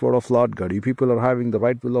the right word of Lord God. You people are having the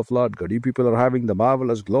right will of Lord God. You people are having the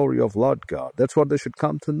marvelous glory of Lord God. That's what they should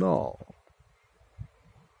come to know.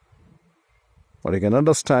 But you can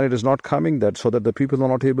understand it is not coming that so that the people are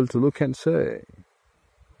not able to look and say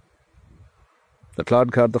that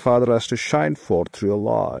Lord God the Father has to shine forth through your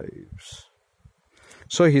lives.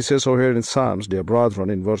 So he says over here in Psalms, dear brethren,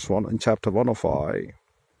 in verse 1, in chapter 105,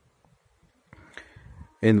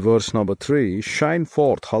 in verse number 3, shine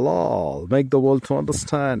forth, halal, make the world to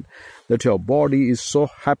understand that your body is so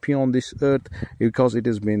happy on this earth because it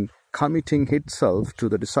has been committing itself to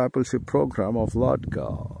the discipleship program of Lord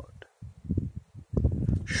God.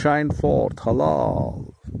 Shine forth,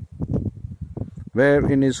 halal, where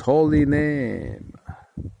in His holy name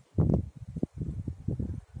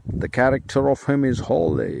the character of Him is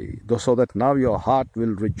holy, so that now your heart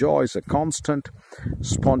will rejoice, a constant,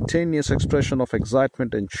 spontaneous expression of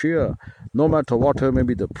excitement and cheer, no matter whatever may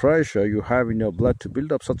be the pressure you have in your blood to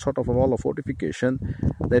build up such sort of a wall of fortification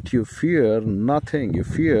that you fear nothing, you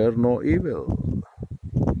fear no evil.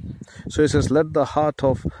 So he says, let the heart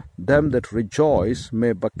of them that rejoice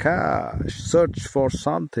may bakash, search for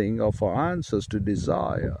something or for answers to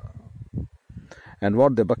desire. And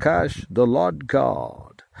what the bakash? The Lord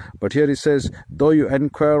God. But here he says, though you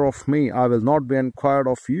inquire of me, I will not be inquired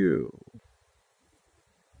of you.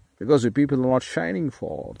 Because the people are not shining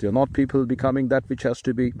forth. You're not people becoming that which has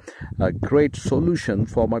to be a great solution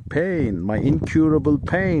for my pain, my incurable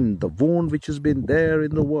pain, the wound which has been there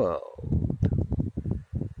in the world.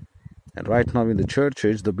 And right now in the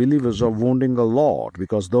churches, the believers are wounding a lot,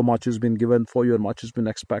 because though much has been given for you and much has been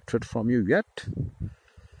expected from you, yet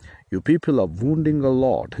you people are wounding a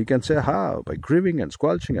lot. He can say how? By grieving and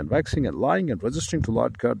squelching and vexing and lying and resisting to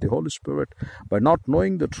Lord God, the Holy Spirit, by not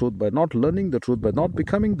knowing the truth, by not learning the truth, by not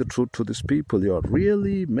becoming the truth to these people. You are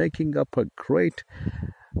really making up a great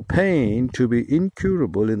pain to be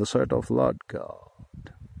incurable in the sight of Lord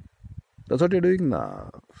God. That's what you're doing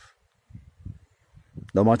now.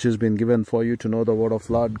 The much has been given for you to know the word of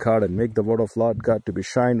Lord God and make the word of Lord God to be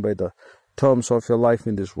shined by the terms of your life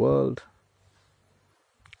in this world.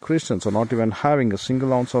 Christians are not even having a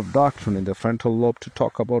single ounce of doctrine in their frontal lobe to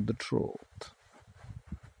talk about the truth.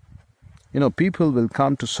 People will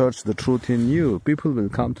come to search the truth in you. People will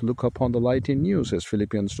come to look upon the light in you, says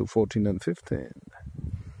Philippians 2:14 and 15.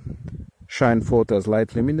 Shine forth as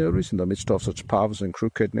light luminaries in the midst of such powers and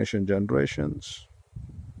crooked nation generations,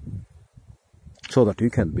 so that you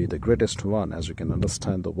can be the greatest one, as you can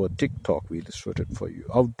understand the word TikTok we illustrated for you.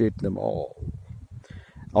 Outdate them all.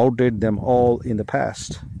 Outdate them all in the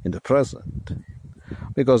past, in the present,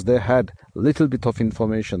 because they had little bit of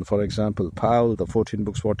information. For example, Paul, the 14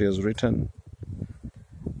 books what he has written,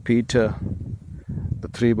 Peter, the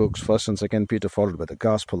 3 books, 1st and 2nd Peter, followed by the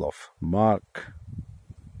Gospel of Mark,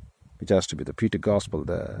 which has to be the Peter Gospel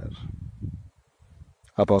there,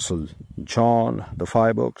 Apostle John, the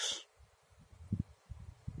 5 books,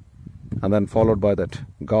 and then followed by that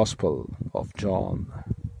Gospel of John.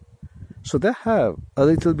 So they have a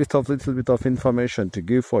little bit of information to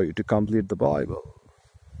give for you to complete the Bible.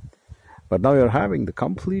 But now you're having the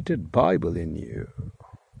completed Bible in you.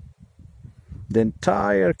 The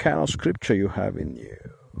entire canon of scripture you have in you.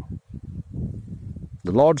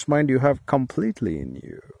 The Lord's mind you have completely in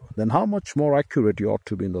you. Then how much more accurate you ought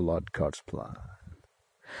to be in the Lord God's plan.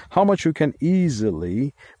 How much you can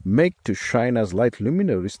easily make to shine as light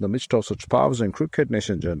luminaries in the midst of such powers and crookedness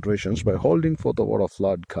and generations by holding forth the word of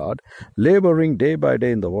Lord God, laboring day by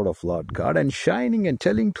day in the word of Lord God, and shining and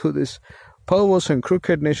telling to this powers and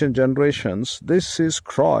crooked nation generations, this is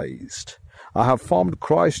Christ. I have formed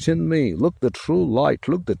Christ in me. Look the true light.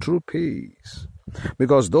 Look the true peace.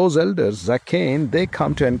 Because those elders, Zacchaeus, they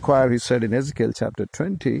come to inquire, he said in Ezekiel chapter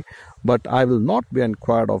 20, but I will not be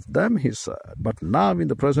inquired of them, he said. But now in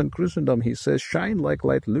the present Christendom, he says, shine like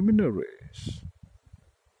light luminaries.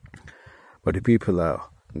 But the people are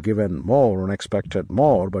given more and expected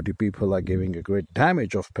more, but the people are giving a great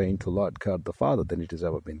damage of pain to Lord God the Father than it has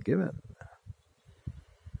ever been given.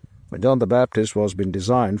 When John the Baptist was being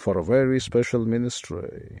designed for a very special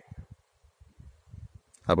ministry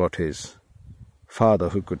about his father,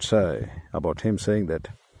 who could say, about him saying that,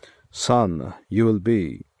 son, you will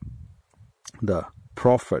be the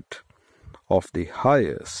prophet of the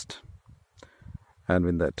highest. And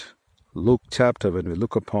in that Luke chapter, when we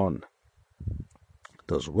look upon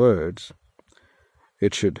those words,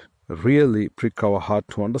 it should really prick our heart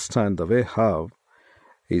to understand the way how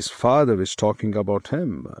his father is talking about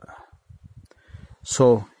him.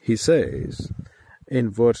 So he says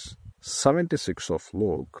in verse 76 of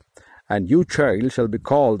Luke, and you, child, shall be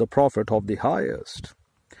called the prophet of the highest,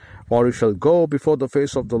 for you shall go before the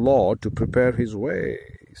face of the Lord to prepare his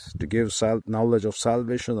ways, to give knowledge of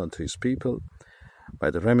salvation unto his people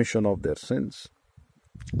by the remission of their sins,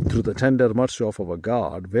 through the tender mercy of our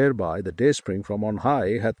God, whereby the dayspring from on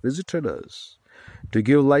high hath visited us, to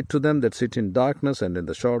give light to them that sit in darkness and in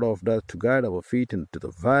the shadow of death, to guide our feet into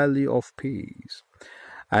the valley of peace.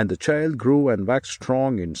 And the child grew and waxed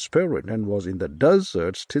strong in spirit, and was in the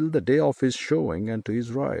desert till the day of his showing unto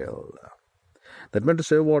Israel. That meant to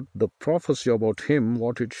say what the prophecy about him,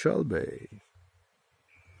 what it shall be.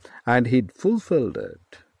 And he fulfilled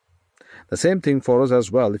it. The same thing for us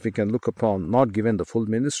as well, if we can look upon, not given the full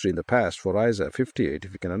ministry in the past, for Isaiah 58,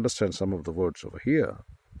 if we can understand some of the words over here.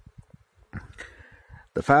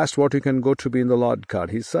 The fast what you can go to be in the Lord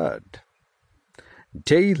God, he said,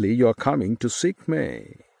 daily you are coming to seek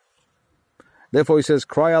me. Therefore he says,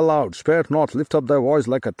 cry aloud, spare not, lift up thy voice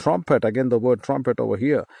like a trumpet. Again, the word trumpet over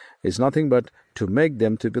here is nothing but to make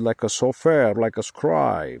them to be like a sofer, like a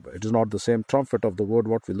scribe. It is not the same trumpet of the word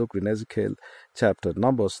what we looked in Ezekiel chapter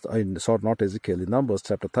Numbers, in Numbers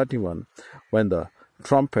chapter 31, when the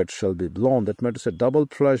trumpet shall be blown. That meant to say double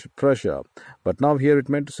pressure. But now here it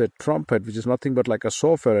meant to say trumpet, which is nothing but like a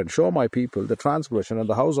sofer, and show my people the transgression and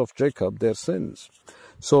the house of Jacob their sins.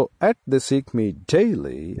 So at they seek me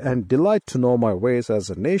daily, and delight to know my ways, as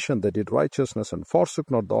a nation that did righteousness and forsook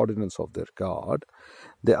not the ordinance of their God.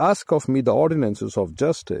 They ask of me the ordinances of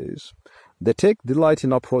justice. They take delight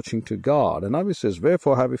in approaching to God. And now he says,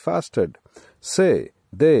 wherefore have we fasted? Say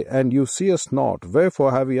they, and you see us not.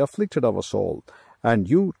 Wherefore have we afflicted our soul? And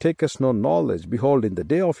you take us no knowledge. Behold, in the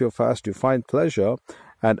day of your fast you find pleasure,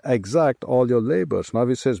 and exact all your labors. Now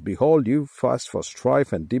he says, behold, you fast for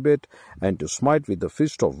strife and debate, and to smite with the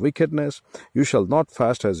fist of wickedness. You shall not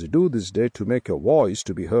fast as you do this day, to make your voice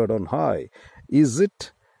to be heard on high. Is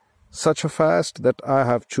it such a fast that I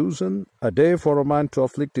have chosen, a day for a man to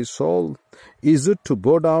afflict his soul? Is it to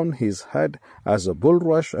bow down his head as a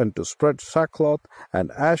bulrush, and to spread sackcloth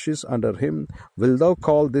and ashes under him? Wilt thou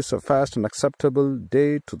call this a fast and acceptable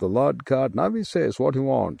day to the Lord God? Now he says what he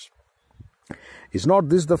wants. Is not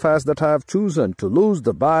this the fast that I have chosen, to loose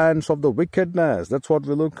the bands of the wickedness? That's what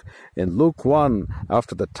we look in Luke 1,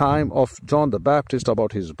 after the time of John the Baptist,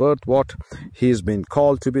 about his birth, what he has been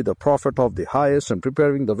called to be the prophet of the highest, and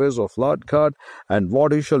preparing the ways of Lord God, and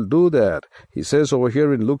what he shall do there. He says over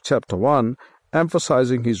here in Luke chapter 1,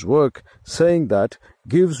 emphasizing his work, saying that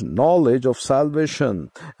gives knowledge of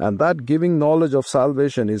salvation. And that giving knowledge of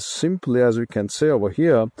salvation is simply, as we can say over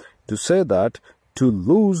here, to say that to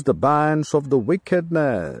loose the bands of the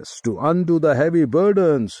wickedness, to undo the heavy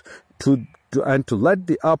burdens, and to let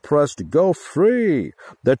the oppressed go free,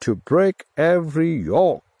 that to break every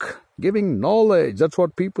yoke. Giving knowledge, that's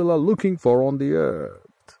what people are looking for on the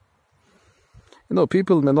earth. You know,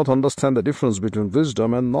 people may not understand the difference between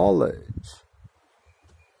wisdom and knowledge.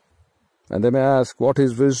 And they may ask, what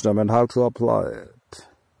is wisdom and how to apply it?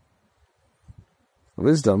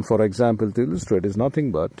 Wisdom, for example, to illustrate, is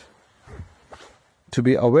nothing but to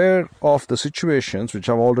be aware of the situations which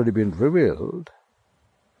have already been revealed.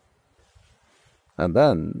 And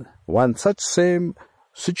then, when such same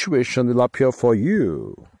situation will appear for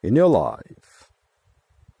you in your life,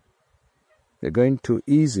 you're going to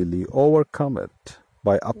easily overcome it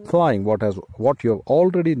by applying what you have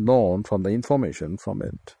already known from the information from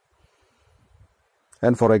it.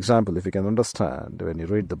 And for example, if you can understand, when you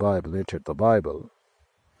read the Bible, meditate the Bible,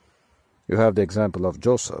 you have the example of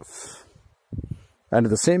Joseph. And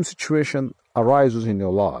the same situation arises in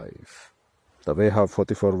your life. The way how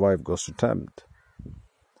Potiphar's wife goes to tempt.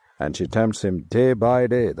 And she tempts him day by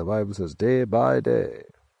day. The Bible says day by day.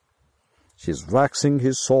 She's waxing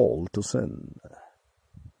his soul to sin.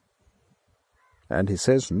 And he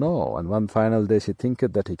says no. And one final day she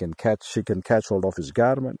thinketh that she can catch hold of his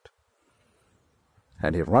garment.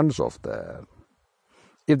 And he runs off there.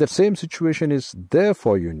 If that same situation is there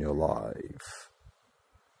for you in your life,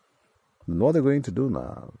 then what are you going to do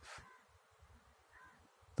now?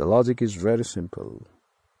 The logic is very simple.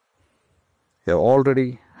 You have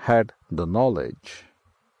already had the knowledge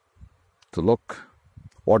to look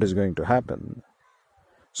what is going to happen.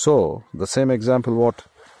 So, the same example what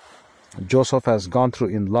Joseph has gone through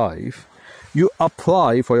in life, you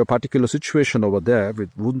apply for your particular situation over there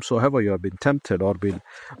with whomsoever you have been tempted or been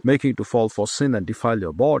making to fall for sin and defile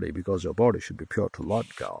your body, because your body should be pure to Lord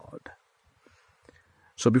God.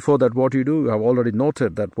 So before that, what you do, you have already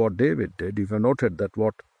noted that what David did, you have noted that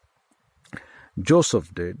what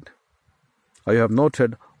Joseph did, or you have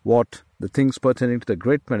noted what the things pertaining to the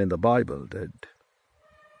great men in the Bible did.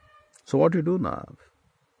 So what do you do now?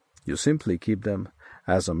 You simply keep them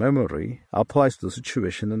as a memory, applies to the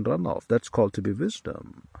situation and run off. That's called to be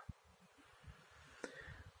wisdom.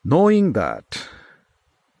 Knowing that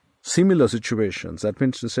similar situations, that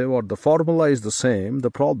means to say what the formula is the same,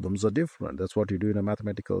 the problems are different. That's what you do in a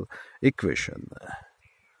mathematical equation.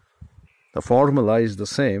 The formula is the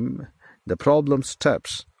same, the problem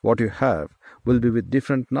steps, what you have, will be with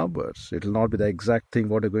different numbers. It will not be the exact thing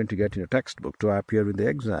what you're going to get in your textbook to appear in the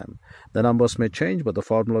exam. The numbers may change, but the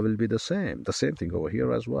formula will be the same. The same thing over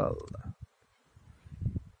here as well.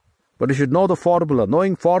 But you should know the formula.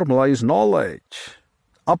 Knowing formula is knowledge.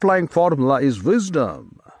 Applying formula is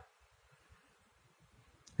wisdom.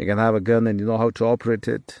 You can have a gun and you know how to operate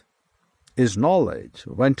it is knowledge.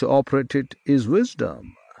 When to operate it is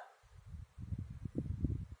wisdom.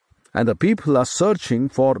 And the people are searching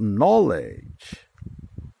for knowledge.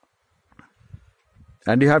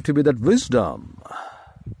 And you have to be that wisdom,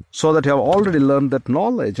 so that you have already learned that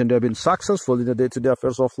knowledge and you have been successful in the day-to-day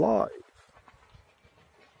affairs of life.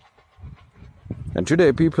 And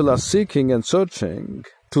today people are seeking and searching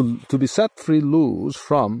to be set free loose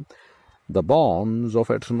from the bonds of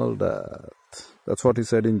eternal death. That's what he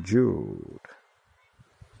said in Jude.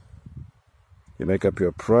 You make up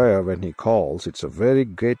your prayer when he calls. It's a very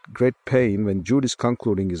great pain when Jude is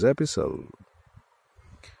concluding his epistle.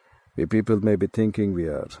 We people may be thinking we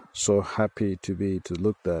are so happy to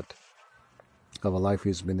look that our life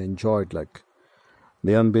has been enjoyed, like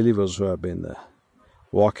the unbelievers who have been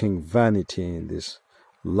walking vanity in this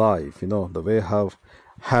life. The way how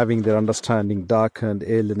having their understanding darkened,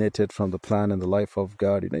 alienated from the plan and the life of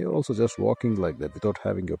God. You're also just walking like that without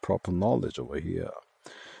having your proper knowledge over here.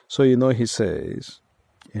 So he says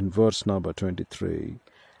in verse number 23,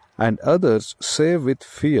 and others say with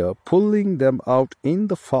fear, pulling them out in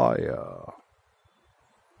the fire.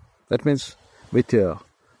 That means with your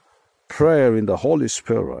prayer in the Holy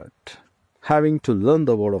Spirit, having to learn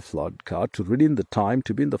the word of Lord God, to redeem the time,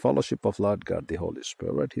 to be in the fellowship of Lord God, the Holy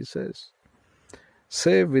Spirit, he says,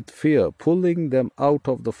 say with fear, pulling them out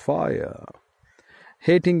of the fire,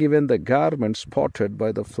 hating even the garment spotted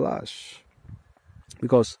by the flesh.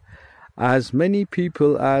 Because as many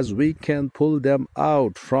people as we can pull them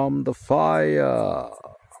out from the fire,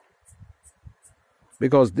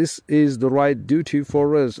 because this is the right duty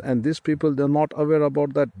for us, and these people, they're not aware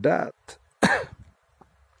about that death.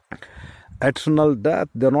 Eternal death,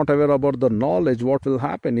 they're not aware about the knowledge, what will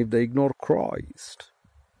happen if they ignore Christ.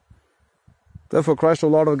 Therefore Christ, the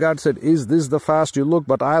Lord of God, said, is this the fast you look?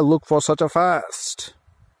 But I look for such a fast.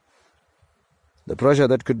 The pressure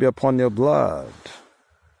that could be upon your blood.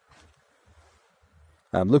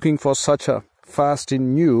 I'm looking for such a fast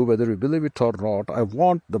in you, whether you believe it or not. I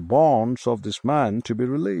want the bonds of this man to be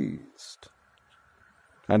released.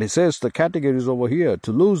 And he says the categories over here,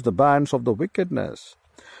 to loose the bands of the wickedness,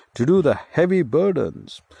 to do the heavy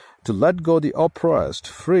burdens, to let go the oppressed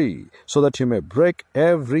free, so that you may break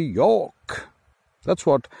every yoke. That's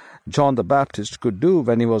what John the Baptist could do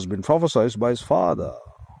when he was being prophesied by his father.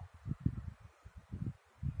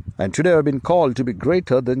 And today I've been called to be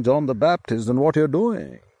greater than John the Baptist than what you're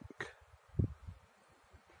doing.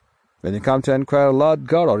 When you come to inquire Lord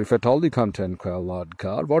God, or if at all you come to inquire Lord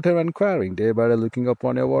God, what are you inquiring? Day by day looking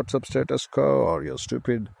upon your WhatsApp status quo or your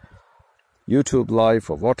stupid YouTube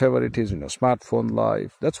life or whatever it is in your smartphone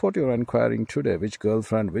life. That's what you're inquiring today. Which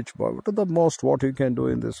girlfriend, which boy, what are the most what you can do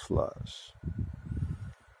in this flesh?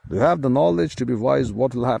 Do you have the knowledge to be wise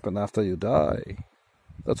what will happen after you die?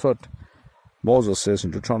 That's what Moses says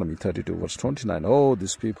in Deuteronomy 32 verse 29. Oh,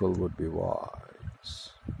 these people would be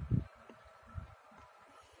wise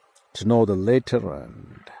to know the later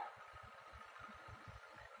end.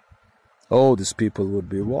 Oh, these people would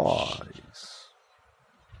be wise.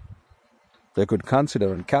 They could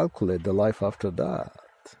consider and calculate the life after death.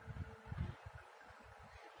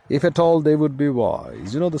 If at all they would be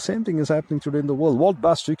wise. The same thing is happening today in the world. What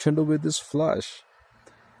best you can do with this flesh?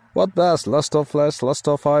 What best? Lust of flesh, lust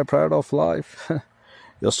of eye, pride of life.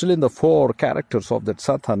 You're still in the 4 characters of that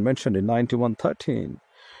Satan mentioned in 91:13.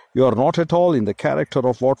 You are not at all in the character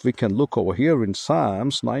of what we can look over here in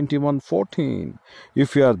Psalms 91:14.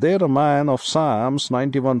 If you are there a man of Psalms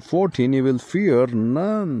 91:14, you will fear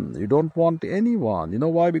none. You don't want anyone. You know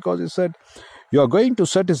why? Because he said, you are going to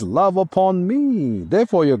set his love upon me.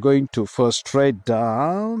 Therefore, you're going to first trade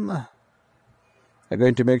down. You're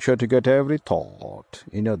going to make sure to get every thought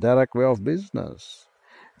in your direct way of business,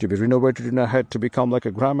 to be renovated in your head to become like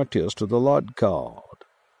a grammateus to the Lord God.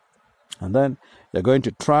 And then you're going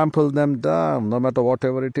to trample them down, no matter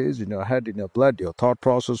whatever it is, in your head, in your blood, your thought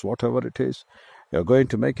process, whatever it is. You're going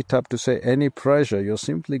to make it up to say any pressure. You're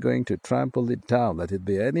simply going to trample it down. Let it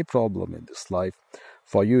be any problem in this life.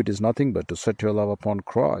 For you, it is nothing but to set your love upon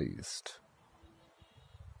Christ.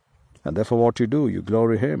 And therefore what you do, you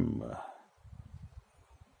glory Him.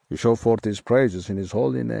 You show forth His praises in His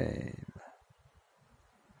holy name.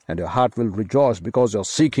 And your heart will rejoice because you're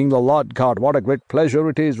seeking the Lord God. What a great pleasure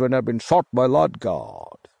it is when you have been sought by Lord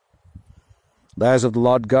God. The eyes of the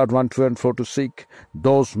Lord God run to and fro to seek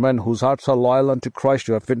those men whose hearts are loyal unto Christ.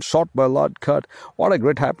 You have been sought by Lord God. What a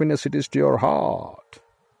great happiness it is to your heart.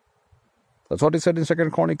 That's what he said in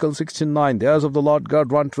 2 Chronicles 16:9. The eyes of the Lord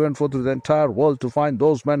God run to and fro through the entire world to find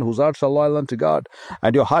those men whose hearts are loyal unto God.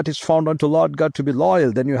 And your heart is found unto Lord God to be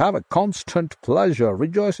loyal. Then you have a constant pleasure,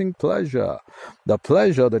 rejoicing pleasure. The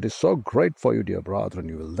pleasure that is so great for you, dear brethren.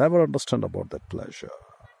 You will never understand about that pleasure.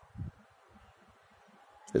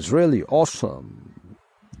 It's really awesome.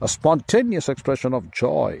 A spontaneous expression of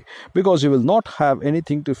joy, because you will not have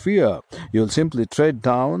anything to fear. You will simply tread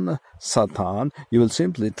down Satan. You will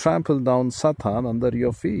simply trample down Satan under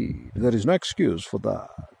your feet. There is no excuse for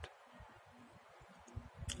that.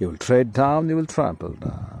 You will tread down, you will trample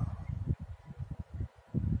down.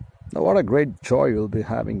 Now what a great joy you will be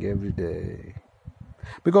having every day.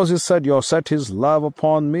 Because He said, you have set His love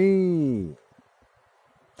upon me.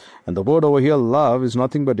 And the word over here, love, is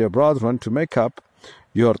nothing but, dear brethren, to make up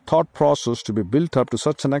your thought process to be built up to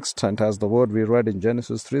such an extent as the word we read in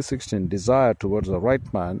Genesis 3:16, desire towards the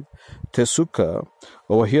right man, tesuka.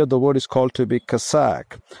 Over here the word is called to be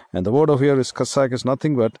kasak. And the word over here is kasak is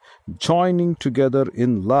nothing but joining together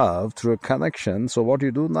in love through a connection. So what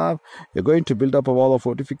you do now, you're going to build up a wall of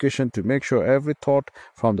fortification to make sure every thought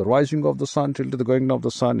from the rising of the sun till to the going of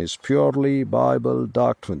the sun is purely Bible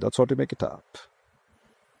doctrine. That's what you make it up.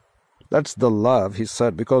 That's the love, he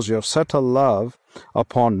said, because you have set a love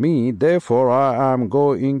upon me, therefore I am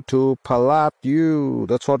going to palat you.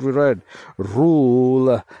 That's what we read.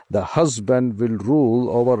 Rule, the husband will rule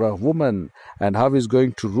over a woman. And how he's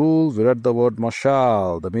going to rule? We read the word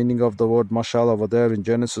mashal. The meaning of the word mashal over there in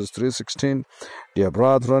Genesis 3:16. Dear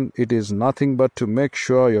brethren, it is nothing but to make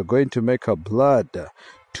sure you're going to make her blood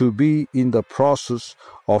to be in the process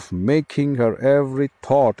of making her every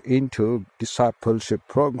thought into discipleship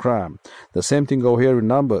program. The same thing over here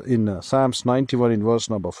in Psalms 91 in verse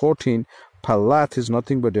number 14. Palat is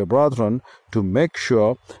nothing but, dear brethren, to make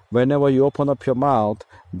sure whenever you open up your mouth,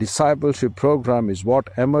 discipleship program is what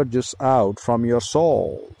emerges out from your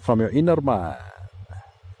soul, from your inner man.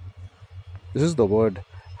 This is the word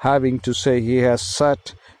having to say, He has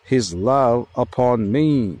set His love upon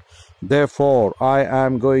me. Therefore, I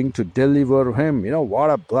am going to deliver him. What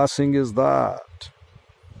a blessing is that.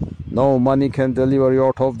 No money can deliver you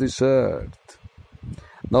out of this earth.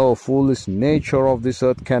 No foolish nature of this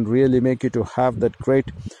earth can really make you to have that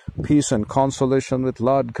great peace and consolation with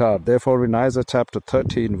Lord God. Therefore, in Isaiah chapter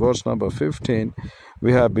 13, verse number 15,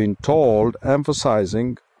 we have been told,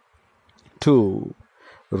 emphasizing to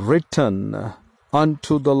return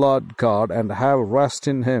unto the Lord God and have rest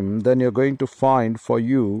in Him. Then you're going to find for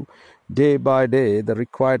you day by day the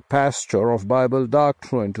required pasture of Bible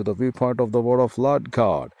doctrine to the viewpoint of the Word of Lord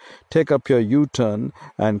God. Take up your U-turn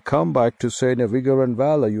and come back to say in a vigor and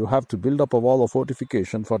valor. You have to build up a wall of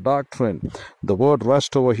fortification for doctrine. The word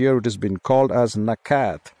rest over here, it has been called as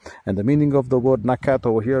nakat. And the meaning of the word nakat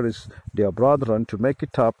over here is, dear brethren, to make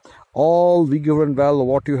it up, all vigor and valor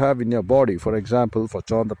what you have in your body. For example, for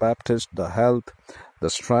John the Baptist, the health, the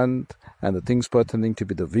strength, and the things pertaining to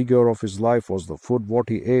be the vigor of his life was the food what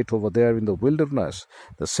he ate over there in the wilderness.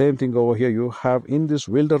 The same thing over here you have in this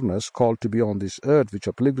wilderness called to be on this earth, which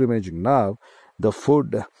are pilgrimaging now. The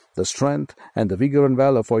food, the strength, and the vigor and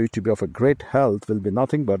valor for you to be of a great health will be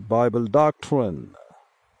nothing but Bible doctrine.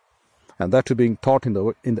 And that to being taught in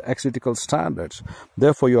the exegetical standards.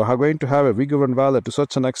 Therefore, you are going to have a vigor and valor to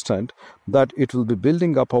such an extent that it will be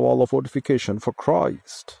building up a wall of fortification for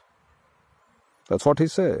Christ. That's what he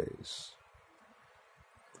says.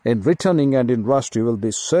 In returning and in rest you will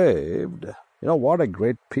be saved. You know what a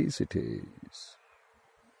great peace it is.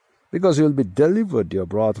 Because you will be delivered, dear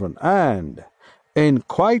brethren, and in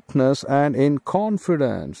quietness and in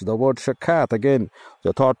confidence. The word shakat, again,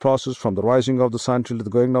 the thought process from the rising of the sun till the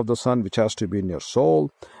going of the sun, which has to be in your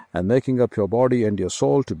soul, and making up your body and your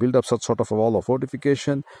soul to build up such sort of a wall of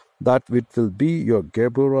fortification, that it will be your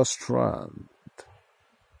Geburah strength.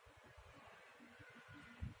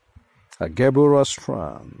 A Geburah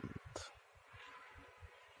strength.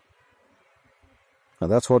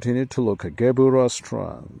 And that's what you need to look, a Geburah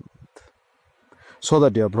strength. So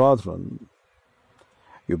that, dear brethren,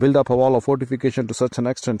 you build up a wall of fortification to such an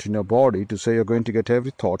extent in your body to say you're going to get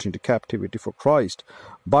every thought into captivity for Christ.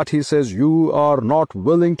 But he says you are not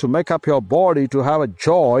willing to make up your body to have a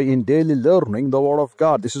joy in daily learning the Word of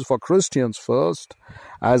God. This is for Christians first.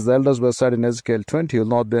 As the elders were said in Ezekiel 20, you will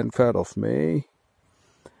not be inquired of me.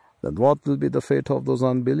 Then what will be the fate of those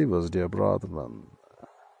unbelievers, dear brethren?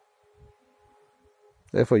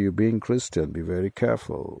 Therefore, you being Christian, be very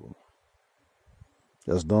careful.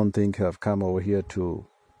 Just don't think you have come over here to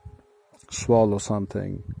swallow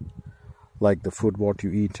something like the food what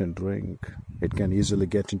you eat and drink. It can easily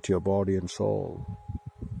get into your body and soul.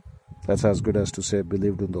 That's as good as to say,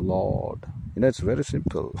 believed in the Lord. You know, it's very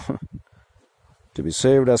simple. To be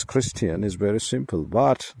saved as Christian is very simple,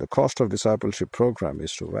 but the cost of discipleship program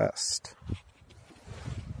is to rest.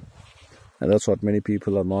 And that's what many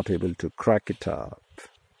people are not able to crack it up.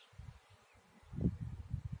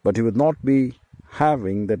 But you would not be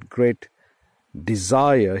having that great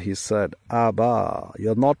desire, he said, Abba,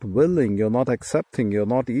 you're not willing, you're not accepting, you're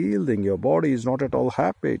not yielding, your body is not at all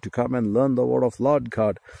happy to come and learn the word of Lord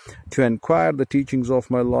God, to inquire the teachings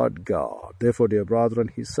of my Lord God. Therefore, dear brethren,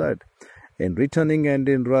 he said, in returning and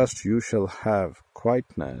in rest you shall have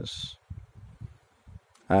quietness,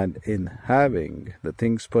 and in having the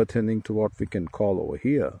things pertaining to what we can call over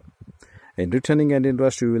here. In returning and in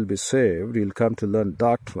rest you will be saved, you'll come to learn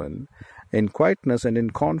doctrine. In quietness and in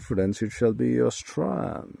confidence it shall be your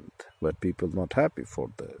strength. But people not happy for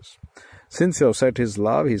this. Since you have set his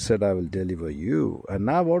love, he said, I will deliver you. And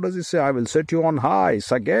now what does he say? I will set you on high,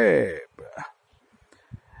 Sageb.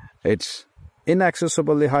 It's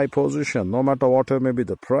inaccessibly high position, no matter whatever may be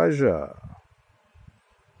the pressure.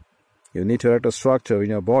 You need to erect a structure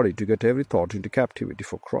in your body to get every thought into captivity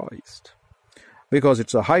for Christ. Because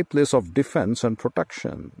it's a high place of defense and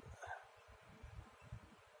protection.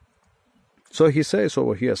 So he says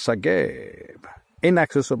over here, Sageb,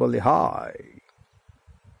 inaccessibly high.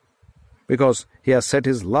 Because he has set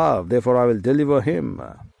his love, therefore I will deliver him.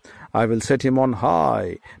 I will set him on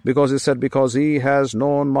high. Because he said, because he has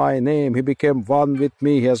known my name, he became one with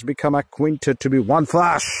me. He has become acquainted to be one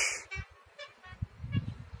flesh.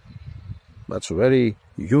 That's a very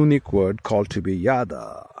unique word called to be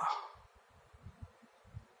yada.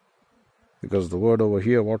 Because the word over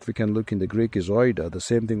here, what we can look in the Greek is oida, the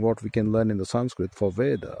same thing what we can learn in the Sanskrit for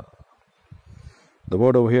Veda. The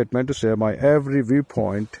word over here, it meant to say, my every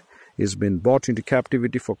viewpoint is been brought into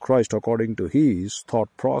captivity for Christ according to his thought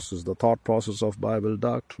process, the thought process of Bible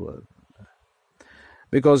doctrine.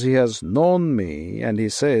 Because he has known me, and he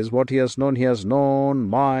says what he has known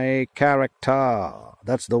my character.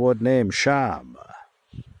 That's the word name, Sham.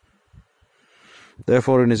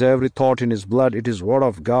 Therefore, in his every thought, in his blood, it is word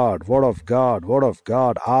of God, word of God, word of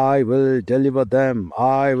God. I will deliver them.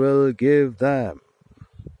 I will give them.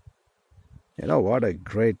 You know, what a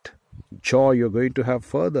great joy you're going to have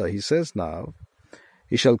further. He says now,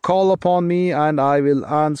 he shall call upon me and I will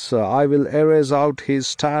answer. I will erase out his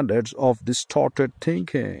standards of distorted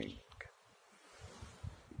thinking.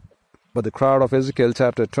 But the crowd of Ezekiel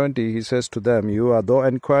chapter 20, he says to them, you are though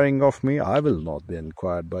inquiring of me, I will not be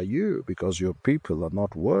inquired by you, because your people are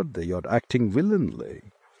not worthy, you're acting villainly.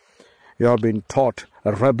 You have been taught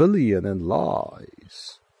rebellion and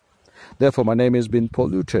lies. Therefore, my name has been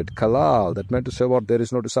polluted, kalal. That meant to say what? There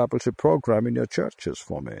is no discipleship program in your churches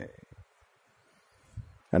for me.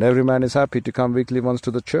 And every man is happy to come weekly once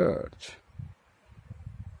to the church.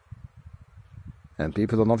 And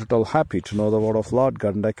people are not at all happy to know the word of Lord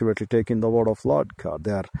God and accurately take in the word of Lord God.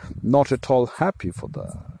 They are not at all happy for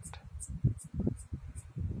that.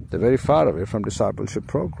 They're very far away from discipleship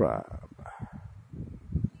program.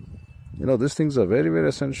 You know, these things are very, very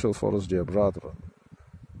essential for us, dear brethren.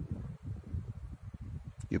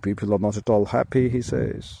 You people are not at all happy, he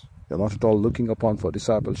says. You're not at all looking upon for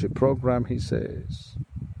discipleship program, he says.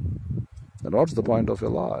 And what's the point of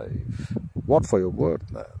your life? What for your word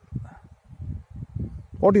then?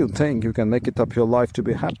 What do you think you can make it up your life to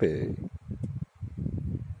be happy?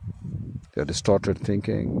 Your distorted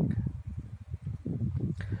thinking.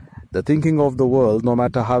 The thinking of the world, no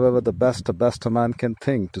matter however the best a man can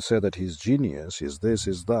think to say that he's genius, he's this,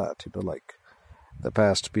 he's that, you know, like the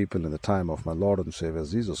past people in the time of my Lord and Savior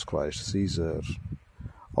Jesus Christ, Caesar,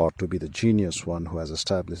 ought to be the genius one who has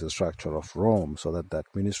established the structure of Rome so that that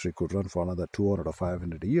ministry could run for another 200 or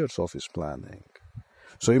 500 years of his planning.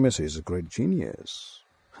 So you may say he's a great genius.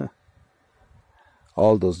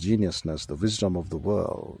 All those geniusness, the wisdom of the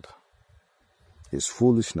world, is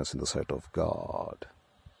foolishness in the sight of God.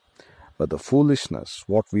 But the foolishness,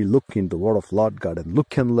 what we look in the word of Lord God and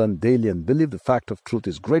look and learn daily and believe the fact of truth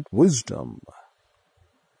is great wisdom.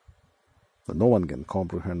 But no one can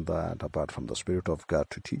comprehend that apart from the Spirit of God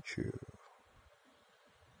to teach you.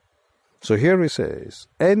 So here he says,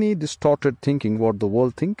 any distorted thinking what the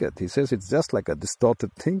world thinketh, he says it's just like a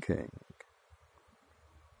distorted thinking.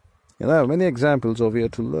 You know, I have many examples over here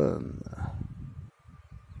to learn.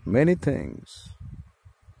 Many things.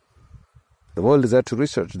 The world is there to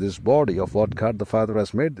research this body of what God the Father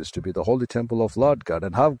has made this to be, the holy temple of Lord God,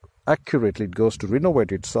 and how accurately it goes to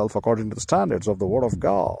renovate itself according to the standards of the Word of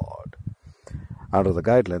God, under the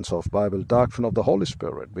guidelines of Bible doctrine of the Holy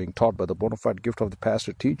Spirit, being taught by the bona fide gift of the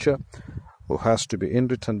pastor teacher, who has to be in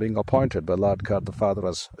return being appointed by Lord God the Father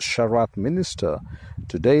as Sharat minister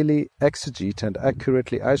to daily exegete and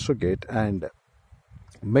accurately isolate and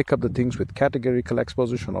make up the things with categorical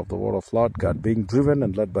exposition of the word of Lord God, being driven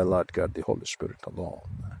and led by Lord God, the Holy Spirit alone.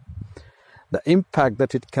 The impact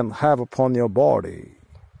that it can have upon your body.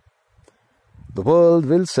 The world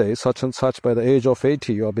will say such and such by the age of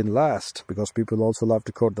 80 you have been last, because people also love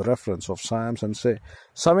to quote the reference of Psalms and say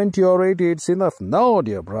 70 or 80 it's enough. No,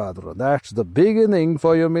 dear brother, that's the beginning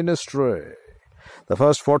for your ministry. The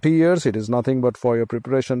first 40 years it is nothing but for your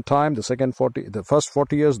preparation time. The first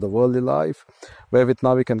 40 years the worldly life, wherewith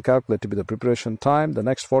now we can calculate to be the preparation time. The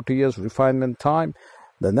next 40 years refinement time.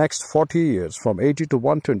 The next 40 years, from 80 to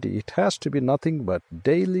 120, it has to be nothing but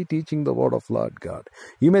daily teaching the word of Lord God.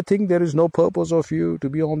 You may think there is no purpose of you to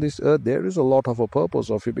be on this earth. There is a lot of a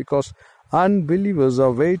purpose of you, because unbelievers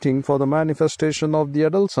are waiting for the manifestation of the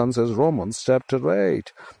adult sons, as Romans chapter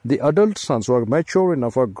 8. The adult sons who are mature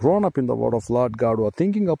enough, who are grown up in the word of Lord God, who are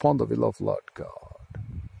thinking upon the will of Lord God.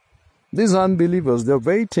 These unbelievers, they're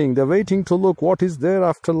waiting to look what is there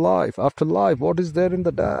after life, what is there in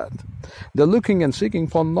the death. They're looking and seeking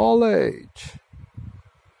for knowledge.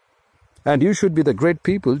 And you should be the great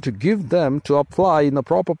people to give them to apply in the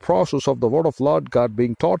proper process of the word of Lord God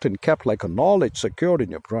being taught and kept like a knowledge secured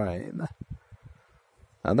in your brain.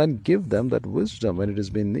 And then give them that wisdom when it has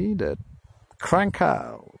been needed. Crank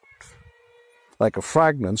out like a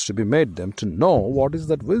fragrance to be made them to know what is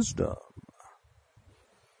that wisdom.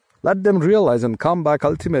 Let them realize and come back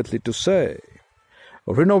ultimately to say,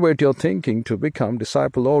 renovate your thinking to become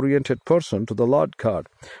disciple-oriented person to the Lord God.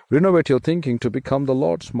 Renovate your thinking to become the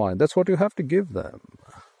Lord's mind. That's what you have to give them.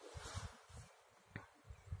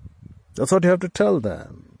 That's what you have to tell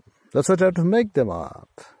them. That's what you have to make them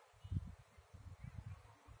up.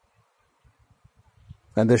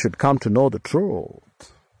 And they should come to know the truth.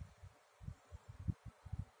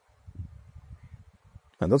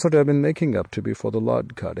 And that's what I've been making up to be for the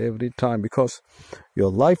Lord God every time, because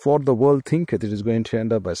your life, what the world thinketh, it is going to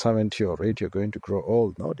end up by 70 or 80, you're going to grow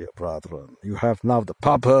old. No, dear brethren, you have now the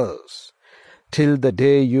purpose. Till the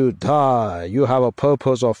day you die, you have a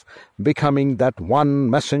purpose of becoming that one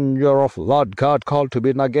messenger of Lord God called to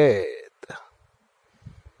be Naged.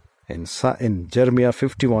 In Jeremiah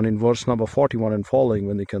 51, in verse number 41 and following,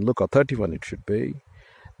 when you can look at 31, it should be,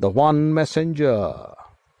 the one messenger,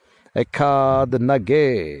 Echad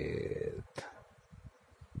Naged,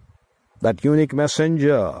 that unique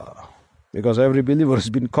messenger, because every believer has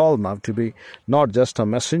been called now to be not just a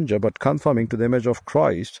messenger, but conforming to the image of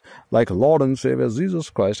Christ, like Lord and Savior Jesus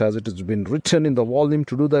Christ, as it has been written in the volume,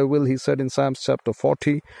 to do thy will, he said in Psalms chapter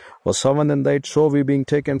 40, Was 7 and 8, so we being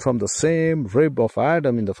taken from the same rib of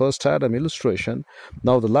Adam in the first Adam illustration,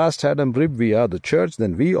 now the last Adam rib we are the church,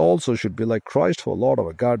 then we also should be like Christ, for Lord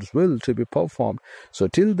our God's will to be performed. So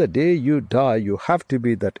till the day you die, you have to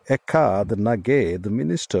be that Eka, the Nage, the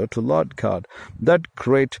minister to Lord God, that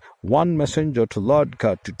great one messenger to Lord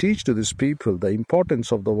God, to teach to these people the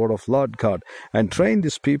importance of the word of Lord God and train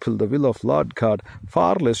these people the will of Lord God,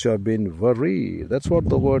 far less you have been worried. That's what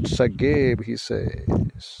the word Sageb, he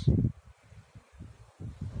says.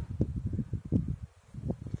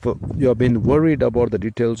 You have been worried about the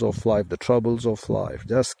details of life, the troubles of life.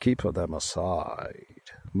 Just keep them aside.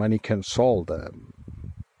 Money can solve them.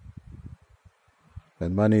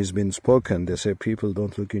 When money has been spoken, they say people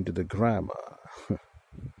don't look into the grammar.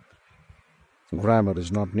 Grammar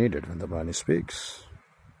is not needed when the money speaks.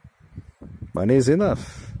 Money is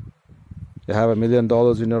enough. You have $1 million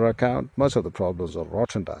in your account, most of the problems are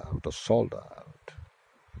rotten out or solved out.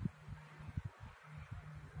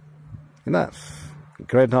 Enough.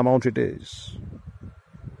 Great amount it is.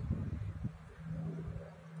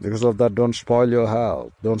 Because of that, don't spoil your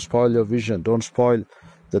health, don't spoil your vision, don't spoil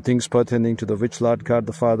the things pertaining to the which Lord God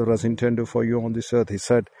the Father has intended for you on this earth. He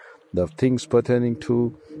said, the things pertaining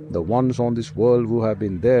to the ones on this world who have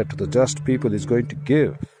been there, to the just people, is going to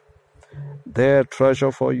give their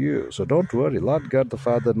treasure for you. So don't worry. Lord God the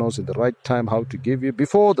Father knows in the right time how to give you.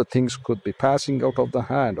 Before the things could be passing out of the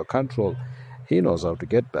hand or control, He knows how to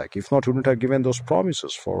get back. If not, He wouldn't have given those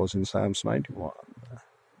promises for us in Psalms 91.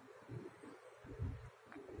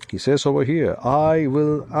 He says over here, I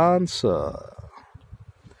will answer.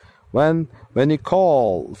 When you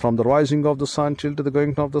call from the rising of the sun till to the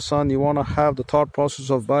going down of the sun, you want to have the thought process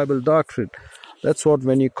of Bible doctrine. That's what,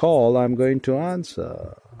 when you call, I'm going to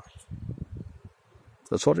answer.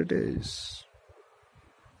 That's what it is.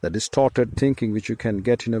 The distorted thinking which you can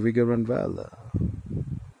get in a vigor and valor.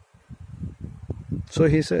 So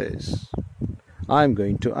he says, I'm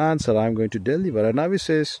going to answer, I'm going to deliver. And now he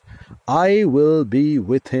says, I will be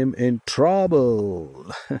with him in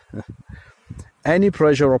trouble. Any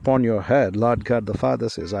pressure upon your head, Lord God the Father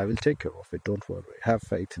says, I will take care of it. Don't worry. Have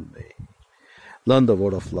faith in me. Learn the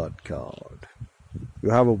word of Lord God. You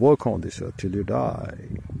have a work on this earth till you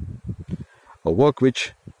die. A work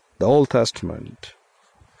which the Old Testament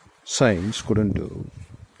saints couldn't do.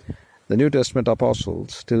 The New Testament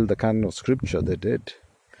apostles, till the canon of Scripture, they did.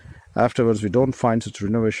 Afterwards, we don't find such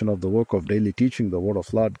renovation of the work of daily teaching the word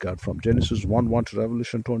of Lord God from Genesis 1:1 to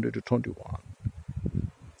Revelation 20 to 21.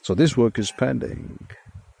 So this work is pending.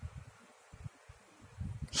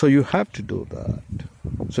 So you have to do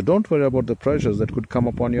that. So don't worry about the pressures that could come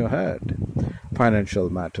upon your head. Financial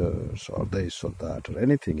matters or this or that or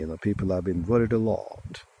anything. People have been worried a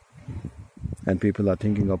lot. And people are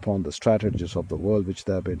thinking upon the strategies of the world which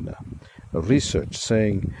they have been researched,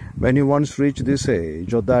 saying, when you once reach this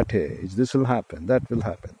age or that age, this will happen, that will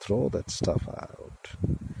happen. Throw that stuff out.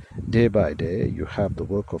 Day by day, you have the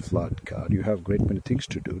work of Lord God. You have great many things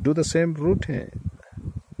to do. Do the same routine.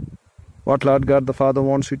 What Lord God the Father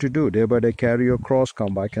wants you to do, day by day carry your cross,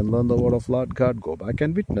 come back and learn the word of Lord God. Go back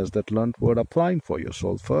and witness that learned word applying for your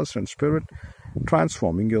soul first and spirit,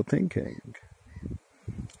 transforming your thinking.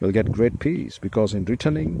 You'll get great peace because in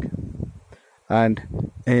returning and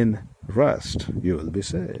in rest, you will be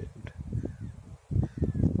saved.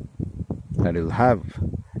 And you'll have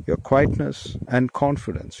your quietness and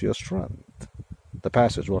confidence, your strength. The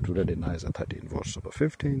passage what we read in Isaiah 13, verse number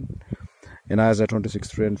 15. In Isaiah 26,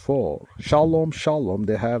 3 and 4. Shalom, shalom,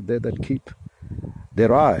 they have they that keep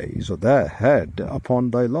their eyes or their head upon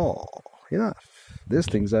thy law. Enough. These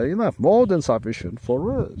things are enough, more than sufficient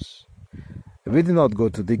for us. We did not go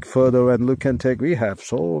to dig further and look and take. We have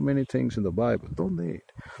so many things in the Bible. Don't need.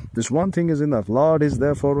 This one thing is enough. Lord is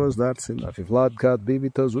there for us. That's enough. If Lord God be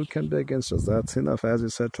with us, who can be against us? That's enough. As he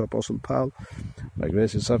said to Apostle Paul, my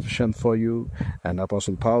grace is sufficient for you. And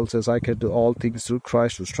Apostle Paul says, I can do all things through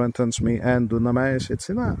Christ who strengthens me. And dunamis,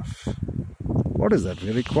 it's enough. What is that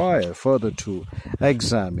we require further to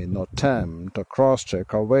examine or tempt or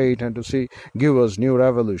cross-check or wait and to see, give us new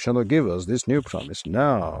revelation or give us this new promise?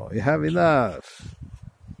 No, you have enough.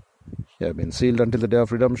 You have been sealed until the day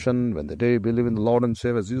of redemption, when the day you believe in the Lord and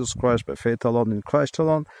Savior Jesus Christ by faith alone in Christ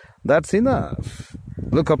alone. That's enough.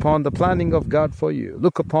 Look upon the planning of God for you.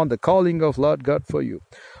 Look upon the calling of Lord God for you.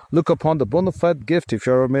 Look upon the bona fide gift, if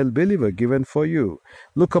you're a male believer, given for you.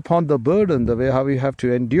 Look upon the burden, the way how you have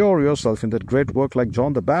to endure yourself in that great work, like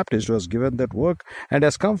John the Baptist, who has given that work and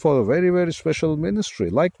has come for a very, very special ministry.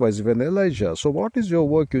 Likewise, even Elijah. So what is your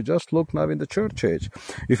work? You just look now in the church age.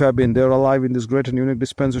 If you have been there alive in this great and unique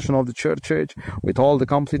dispensation of the church age, with all the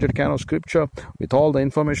completed canon of Scripture, with all the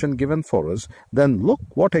information given for us, then look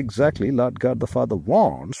what exactly Lord God the Father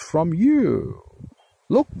wants from you.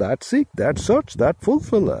 Look that, seek that, search that,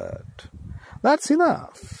 fulfill it. That's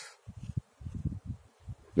enough.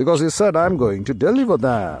 Because he said, I'm going to deliver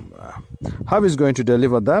them. How is going to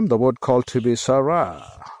deliver them? The word called to be Sarah.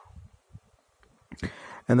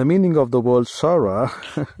 And the meaning of the word Sarah,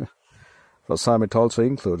 for some it also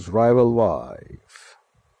includes rival wife.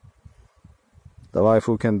 The wife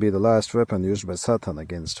who can be the last weapon used by Satan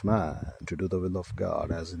against man to do the will of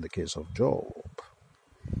God, as in the case of Job.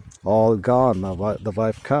 All gone, now the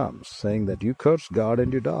wife comes, saying that you curse God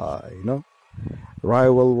and you die,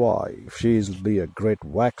 Rival wife, she will be a great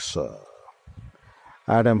waxer.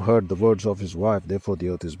 Adam heard the words of his wife, therefore the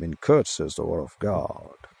earth has been cursed, says the word of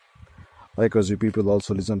God. Likewise, you people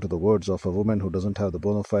also listen to the words of a woman who doesn't have the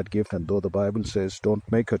bona fide gift, and though the Bible says, don't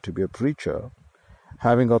make her to be a preacher,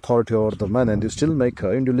 having authority over the men, and you still make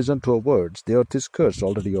her, and you listen to her words, the earth is cursed,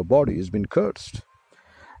 already your body has been cursed.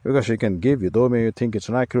 Because she can give you, though may you think it's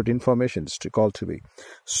an accurate information, it's called to be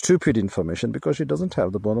stupid information, because she doesn't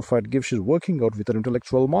have the bona fide gift. She's working out with her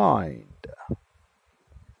intellectual mind,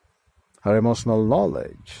 her emotional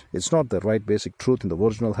knowledge. It's not the right basic truth in the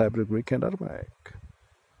original Hebrew, Greek, and Aramaic.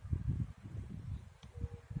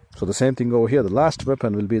 So the same thing over here, the last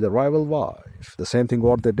weapon will be the rival wife. The same thing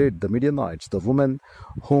what they did, the Midianites, the woman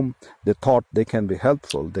whom they thought they can be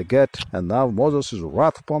helpful, they get, and now Moses is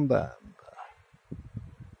wrath upon them.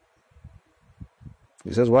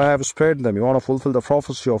 He says, why have you spared them? You want to fulfill the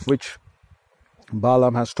prophecy of which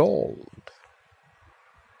Balaam has told.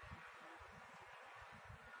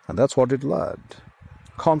 And that's what it led.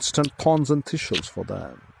 Constant thorns and thistles for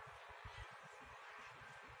them.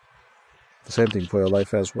 The same thing for your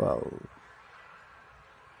life as well.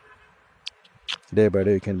 Day by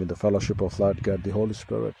day you can be in the fellowship of Lord God, the Holy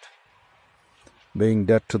Spirit, being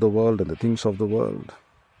dead to the world and the things of the world.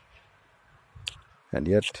 And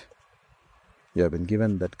yet, you have been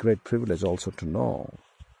given that great privilege also to know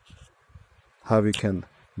how you can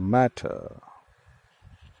matter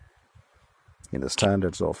in the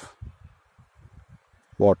standards of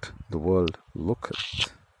what the world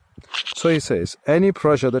looketh. So he says, any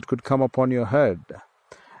pressure that could come upon your head,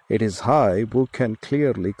 it is high, who can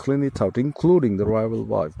clearly clean it out, including the rival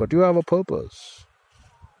wife. But you have a purpose.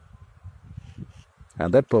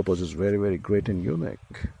 And that purpose is very, very great and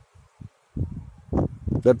unique.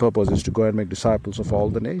 That purpose is to go and make disciples of all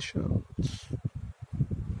the nations.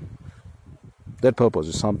 That purpose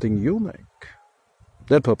is something unique.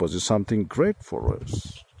 That purpose is something great for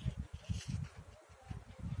us.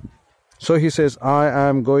 So he says, I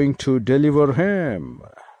am going to deliver him.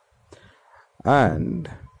 And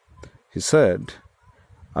he said,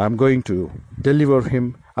 I am going to deliver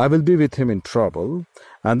him. I will be with him in trouble.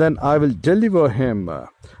 And then I will deliver him.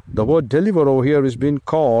 The word deliver over here is being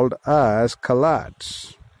called as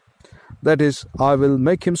kalats. That is, I will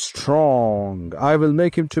make him strong. I will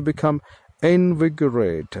make him to become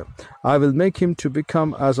invigorate. I will make him to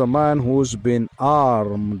become as a man who's been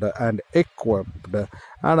armed and equipped.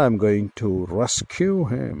 And I'm going to rescue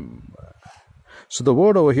him. So the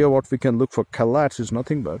word over here, what we can look for kalats, is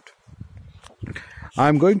nothing but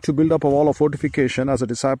I'm going to build up a wall of fortification as a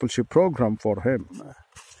discipleship program for him.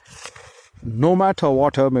 No matter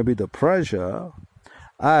whatever may be the pressure,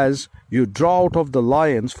 as you draw out of the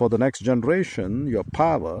lions for the next generation your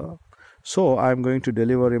power, so I'm going to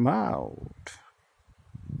deliver him out.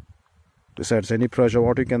 Besides any pressure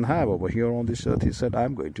what you can have over here on this earth, he said,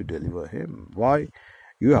 I'm going to deliver him. Why?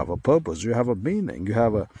 You have a purpose, you have a meaning, you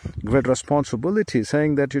have a great responsibility,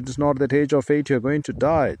 saying that it is not that age of 8 you're going to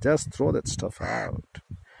die. Just throw that stuff out.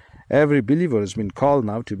 Every believer has been called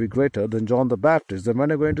now to be greater than John the Baptist. Then when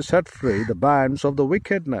you're going to set free the bands of the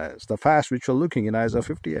wickedness, the fast which you're looking in Isaiah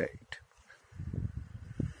 58.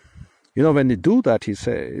 You know, when you do that, he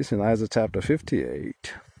says in Isaiah chapter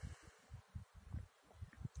 58,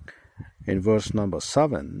 in verse number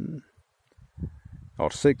 7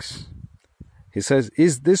 or 6, he says,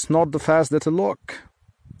 is this not the fast that I look?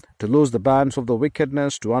 to loose the bands of the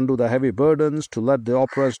wickedness, to undo the heavy burdens, to let the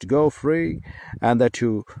oppressed go free, and that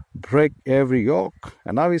you break every yoke.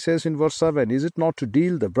 And now he says in verse 7, is it not to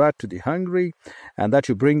deal the bread to the hungry, and that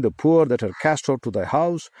you bring the poor that are cast out to thy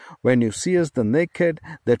house? When you seest the naked,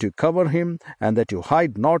 that you cover him, and that you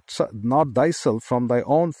hide not thyself from thy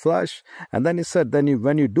own flesh. And then he said,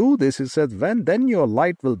 when you do this, he said, then your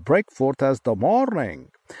light will break forth as the morning,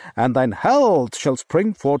 and thine health shall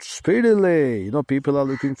spring forth speedily. People are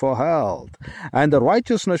looking for health. And the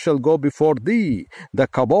righteousness shall go before thee. The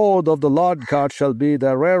kabod of the Lord God shall be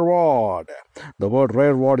the reward. The word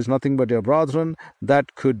reward is nothing but, dear brethren,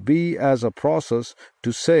 that could be as a process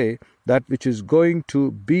to say that which is going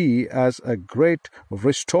to be as a great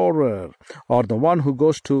restorer, or the one who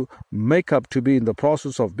goes to make up to be in the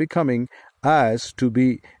process of becoming as to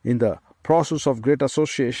be in the process of great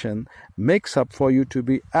association, makes up for you to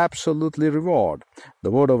be absolutely reward.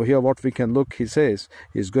 The word over here, what we can look, he says,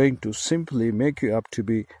 is going to simply make you up to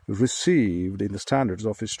be received in the standards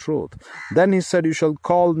of his truth. Then he said, you shall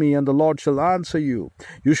call me, and the Lord shall answer you.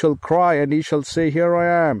 You shall cry, and he shall say, here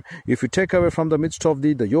I am. If you take away from the midst of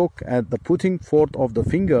thee the yoke and the putting forth of the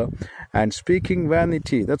finger and speaking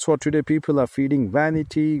vanity. That's what today people are feeding: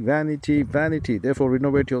 vanity, vanity, vanity. Therefore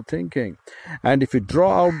renovate your thinking. And if you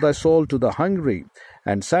draw out thy soul to the hungry,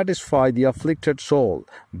 and satisfy the afflicted soul,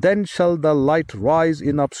 then shall the light rise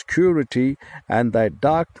in obscurity, and thy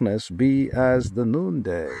darkness be as the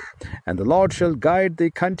noonday. And the Lord shall guide thee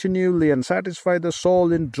continually, and satisfy the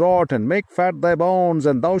soul in drought, and make fat thy bones,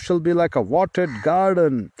 and thou shalt be like a watered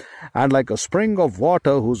garden, and like a spring of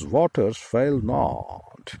water whose waters fail not.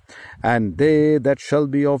 And they that shall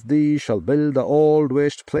be of thee shall build the old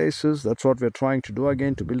waste places. That's what we're trying to do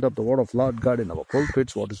again, to build up the word of Lord God in our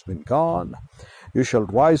pulpits, what has been gone. You shall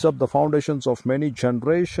rise up the foundations of many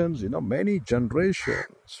generations, many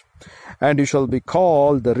generations. And you shall be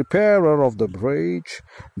called the repairer of the breach,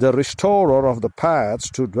 the restorer of the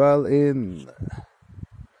paths to dwell in.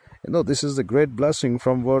 This is the great blessing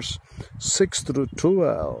from verse 6 through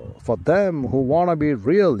 12. For them who want to be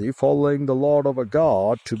really following the Lord of our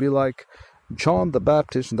God, to be like John the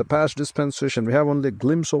Baptist in the past dispensation. We have only a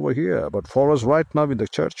glimpse over here, but for us right now in the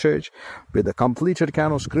church age, with the completed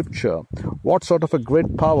canon of scripture, what sort of a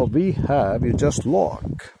great power we have, you just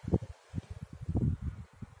look.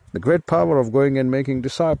 The great power of going and making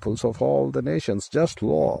disciples of all the nations, just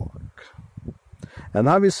look. And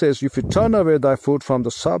now he says, if you turn away thy foot from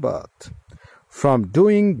the Sabbath, from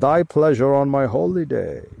doing thy pleasure on my holy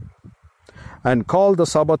day, and call the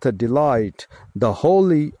Sabbath a delight, the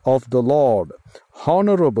holy of the Lord,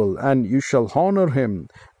 honorable, and you shall honor him,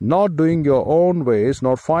 not doing your own ways,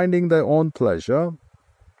 nor finding thy own pleasure,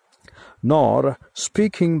 nor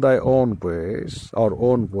speaking thy own ways or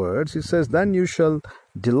own words. He says, then you shall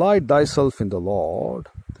delight thyself in the Lord,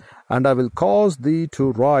 and I will cause thee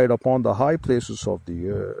to ride upon the high places of the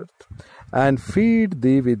earth, and feed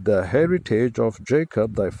thee with the heritage of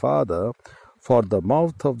Jacob thy father, for the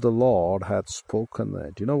mouth of the Lord hath spoken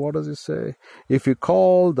it. What does he say? If you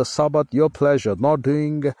call the Sabbath your pleasure, not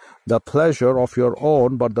doing the pleasure of your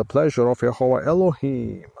own, but the pleasure of Jehovah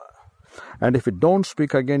Elohim. And if you don't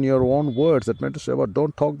speak again your own words, that meant to say, well,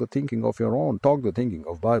 don't talk the thinking of your own, talk the thinking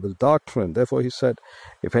of Bible doctrine. Therefore he said,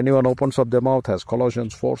 if anyone opens up their mouth, as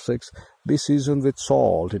Colossians 4:6, be seasoned with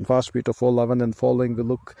salt. In 1 Peter 4:11 and following,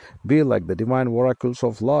 we be like the divine oracles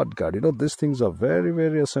of Lord God. These things are very,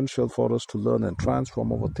 very essential for us to learn and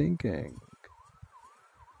transform our thinking.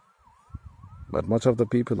 But much of the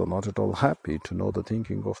people are not at all happy to know the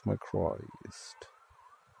thinking of my Christ.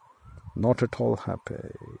 Not at all happy.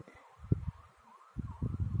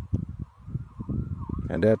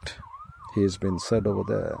 And yet, he has been said over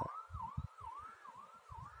there.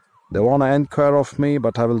 They want to inquire of me,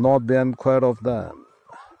 but I will not be inquired of them,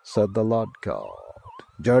 said the Lord God.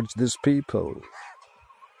 Judge these people.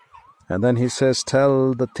 And then he says,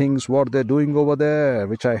 tell the things what they're doing over there,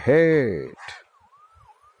 which I hate.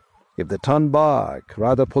 If they turn back,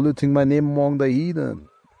 rather polluting my name among the heathen,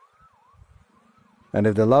 and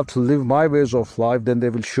if they love to live my ways of life, then they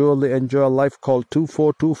will surely enjoy a life called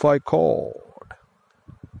 2425 chord.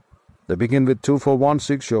 They begin with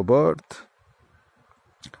 2416, your birth.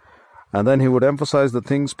 And then he would emphasize the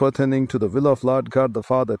things pertaining to the will of Lord God the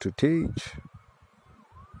Father to teach.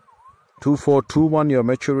 2421, your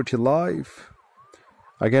maturity life.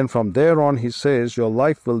 Again, from there on, he says, your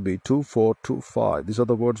life will be 2425. These are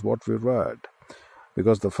the words what we read.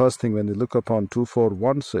 Because the first thing, when we look upon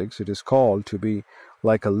 2416, it is called to be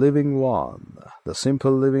like a living one, the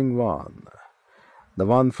simple living one. The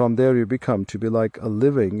one from there you become to be like a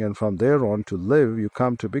living, and from there on to live, you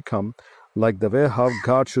come to become like the way how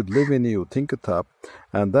God should live in you. Think it up,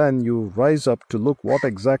 and then you rise up to look what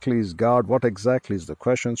exactly is God, what exactly is the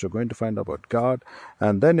questions you're going to find about God,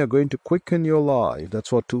 and then you're going to quicken your life.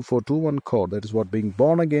 That's what 2421 code. That is what being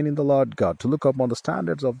born again in the Lord God, to look upon the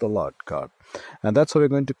standards of the Lord God. And that's how you're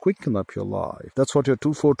going to quicken up your life. That's what your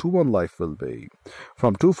 2421 life will be.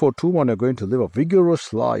 From 2421, you're going to live a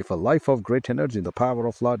vigorous life, a life of great energy in the power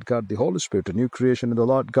of Lord God, the Holy Spirit, a new creation in the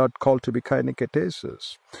Lord God called to be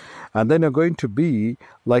kainiketesis. And then you're going to be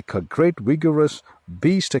like a great vigorous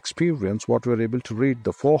beast experience, what we're able to read,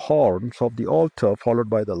 the 4 horns of the altar, followed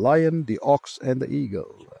by the lion, the ox, and the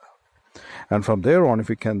eagle. And from there on, if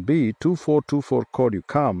you can be 2424 code, you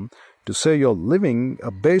come to say you're living a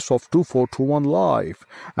base of 2421 life,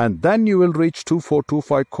 and then you will reach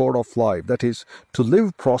 2425 code of life. That is to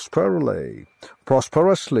live prosperously,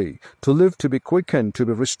 to live to be quickened, to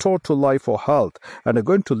be restored to life or health, and are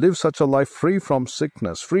going to live such a life free from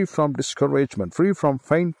sickness, free from discouragement, free from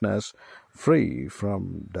faintness, free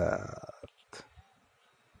from death.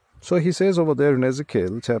 So he says over there in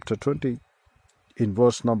Ezekiel chapter 20, in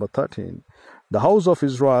verse number 13, the house of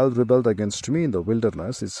Israel rebelled against me in the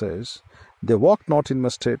wilderness. It says, they walked not in my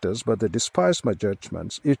statutes, but they despised my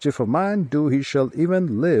judgments. If a man do, he shall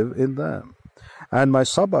even live in them. And my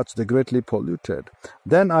Sabbaths they greatly polluted.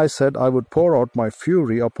 Then I said, I would pour out my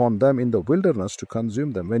fury upon them in the wilderness to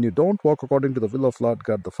consume them. When you don't walk according to the will of Lord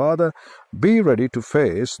God the Father, be ready to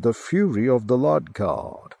face the fury of the Lord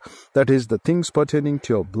God. That is, the things pertaining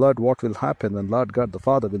to your blood, what will happen when Lord God the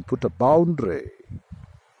Father will put a boundary.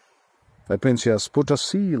 That means he has put a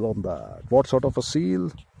seal on that. What sort of a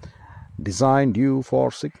seal? Designed you for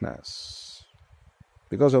sickness,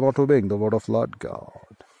 because you're not obeying the word of Lord God.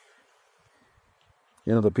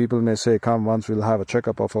 You know, the people may say, come once we'll have a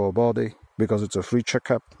checkup of our body, because it's a free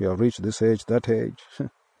checkup. You have reached this age, that age.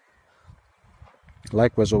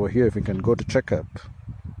 Likewise over here, if you can go to checkup,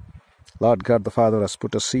 Lord God the Father has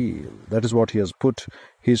put a seal. That is what he has put,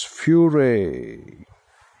 his fury.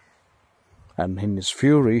 And in his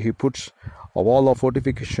fury, he puts a wall of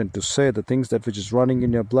fortification to say the things that which is running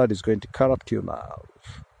in your blood is going to corrupt you now.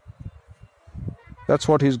 That's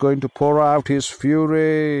what he's going to pour out, his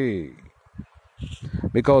fury.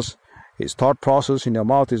 Because his thought process in your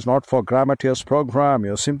mouth is not for grammateus program.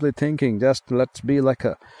 You're simply thinking, just let's be like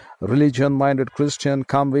a religion-minded Christian,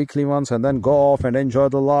 come weekly once and then go off and enjoy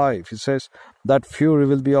the life. He says that fury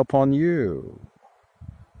will be upon you.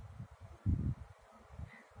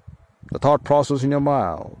 The thought process in your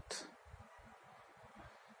mouth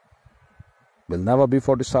will never be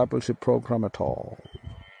for discipleship program at all.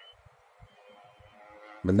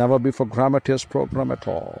 Will never be for grammateus program at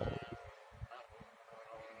all.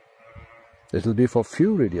 It will be for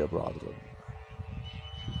fury, dear brethren.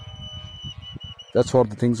 That's what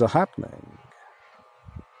the things are happening.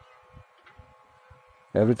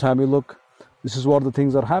 Every time you look, this is what the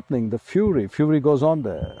things are happening. The fury goes on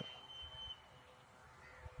there.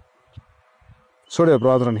 So, dear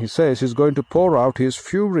brethren, he says he's going to pour out his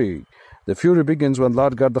fury. The fury begins when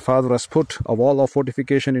Lord God the Father has put a wall of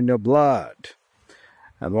fortification in your blood.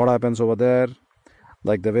 And what happens over there?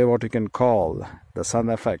 Like the way what you can call the sun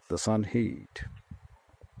effect, the sun heat.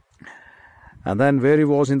 And then where he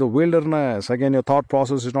was in the wilderness, again your thought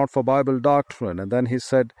process is not for Bible doctrine. And then he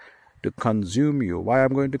said to consume you. Why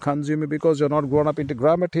I'm going to consume you? Because you're not grown up into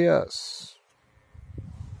grammateus.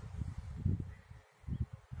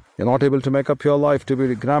 You're not able to make up your life to be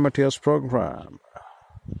the grammateus program.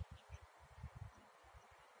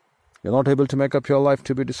 You're not able to make up your life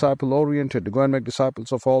to be disciple-oriented, to go and make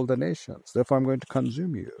disciples of all the nations. Therefore, I'm going to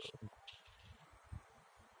consume you.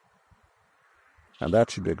 And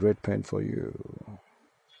that should be a great pain for you.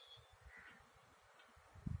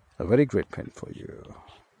 A very great pain for you.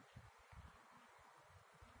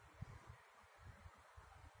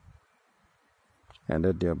 And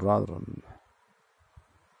yet, dear brethren,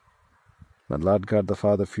 when Lord God the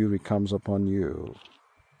Father fury comes upon you,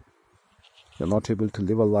 you're not able to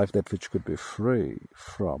live a life that which could be free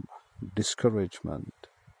from discouragement,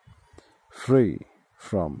 free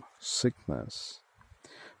from sickness,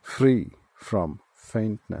 free from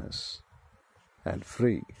faintness, and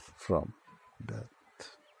free from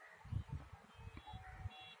death.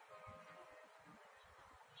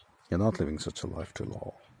 You're not living such a life to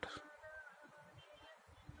Lord.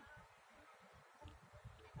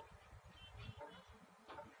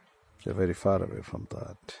 You're very far away from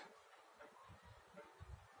that.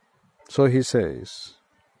 So he says,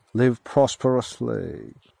 live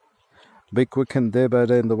prosperously, be quickened day by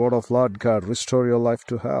day in the word of Lord God, restore your life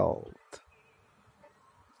to health.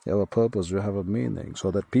 You have a purpose, you have a meaning, so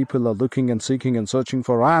that people are looking and seeking and searching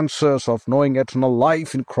for answers of knowing eternal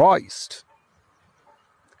life in Christ.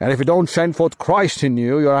 And if you don't shine forth Christ in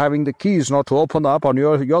you, you're having the keys not to open up, or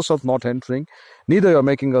you're yourself not entering, neither you're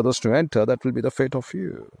making others to enter. That will be the fate of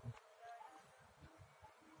you.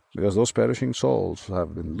 Because those perishing souls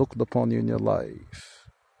have been looked upon you in your life.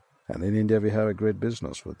 And in India we have a great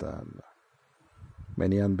business with them.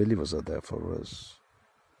 Many unbelievers are there for us.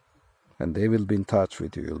 And they will be in touch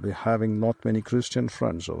with you. You'll be having not many Christian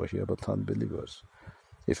friends over here, but unbelievers.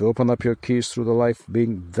 If you open up your keys through the life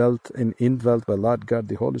being indwelt by Lord God,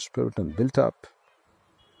 the Holy Spirit, and built up,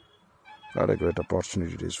 what a great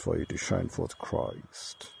opportunity it is for you to shine forth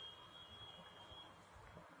Christ.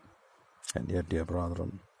 And yet, dear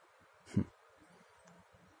brethren,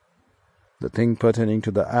 the thing pertaining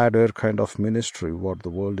to the adder kind of ministry, what the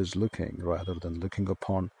world is looking, rather than looking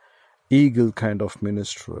upon eagle kind of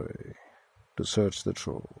ministry to search the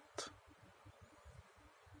truth.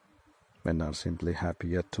 Men are simply happy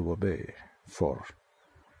yet to obey for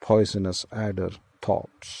poisonous adder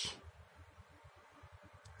thoughts,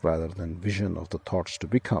 rather than vision of the thoughts to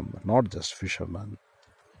become not just fishermen,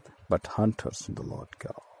 but hunters in the Lord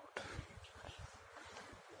God.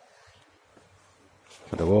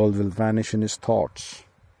 The world will vanish in his thoughts.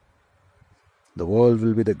 The world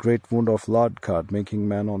will be the great wound of Lord God, making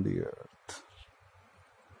man on the earth,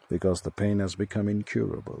 because the pain has become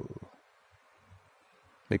incurable.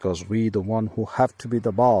 Because we, the one who have to be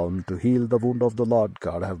the balm to heal the wound of the Lord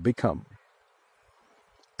God, have become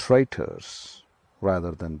traitors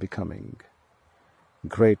rather than becoming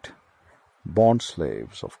great bond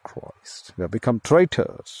slaves of Christ. We have become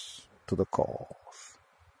traitors to the cause.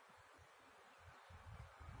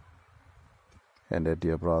 And yet,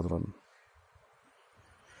 dear brethren,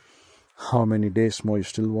 how many days more you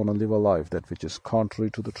still want to live a life that which is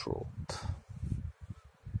contrary to the truth?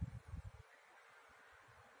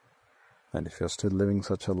 And if you're still living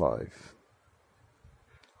such a life,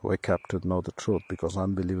 wake up to know the truth, because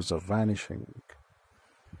unbelievers are vanishing.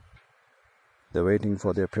 They're waiting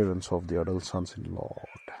for the appearance of the adult sons in Lord.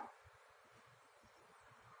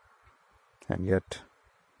 And yet,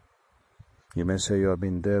 you may say you have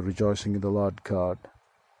been there rejoicing in the Lord God.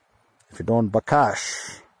 If you don't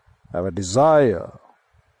bakash, have a desire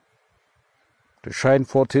to shine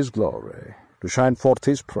forth His glory, to shine forth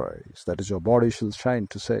His praise, that is, your body shall shine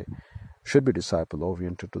to say, should be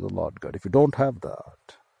disciple-oriented to the Lord God. If you don't have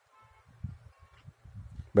that,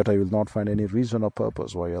 better you will not find any reason or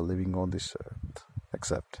purpose why you are living on this earth,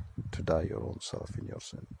 except to die your own self in your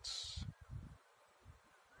sins.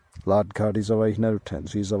 Lord God is our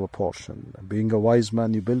inheritance, He is our portion. Being a wise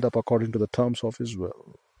man, you build up according to the terms of His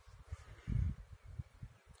will.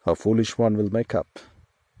 A foolish one will make up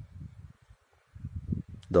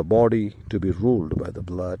the body to be ruled by the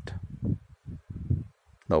blood.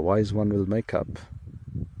 The wise one will make up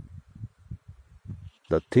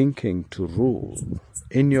the thinking to rule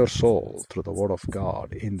in your soul through the word of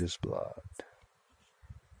God in this blood.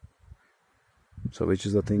 So which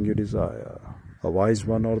is the thing you desire? A wise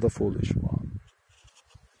one or the foolish one?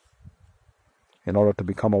 In order to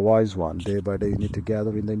become a wise one, day by day you need to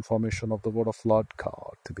gather in the information of the word of Lord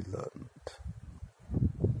God to be learned.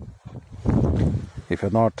 If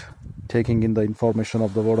you're not taking in the information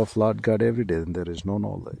of the word of Lord God every day, then there is no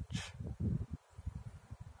knowledge.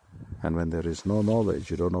 And when there is no knowledge,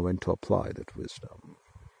 you don't know when to apply that wisdom.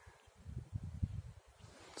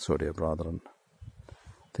 So, dear brethren,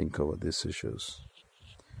 think over these issues.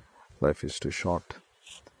 Life is too short,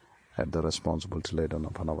 and the responsibility laid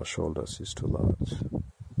upon our shoulders is too large.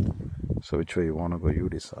 So which way you want to go, you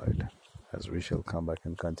decide, as we shall come back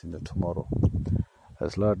and continue tomorrow,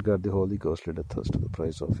 as Lord God the Holy Ghost leadeth us to the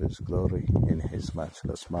praise of His glory in His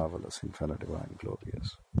matchless, marvelous, infinite, divine,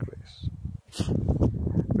 glorious grace.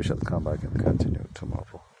 We shall come back and continue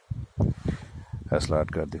tomorrow, as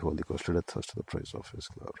Lord God the Holy Ghost leadeth us to the praise of His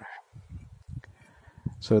glory.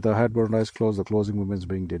 So with our head bowed and eyes closed, the closing moments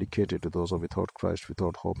being dedicated to those who are without Christ,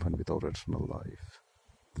 without hope, and without eternal life.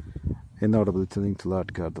 Inaudibly telling to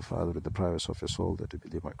Lord God the Father with the privacy of your soul that you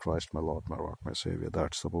believe, my Christ, my Lord, my rock, my Savior,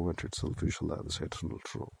 that's the moment itself you shall have this eternal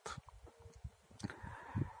truth.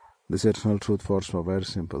 This eternal truth for us are very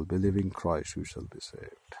simple. Believing Christ, you shall be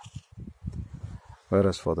saved.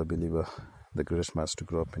 Whereas for the believer, the grace must to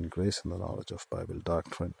grow up in grace and the knowledge of Bible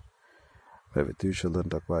doctrine, wherewith you shall learn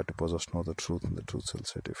to acquire to possess know the truth, and the truth shall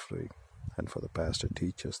set you free. And for the pastor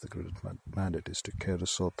teachers, the great mandate is to carry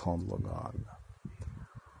so thorn long on.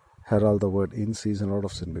 Herald the word in season, out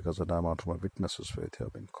of sin, because the time out of my witnesses faith you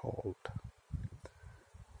have been called.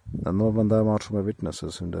 And no one time out of my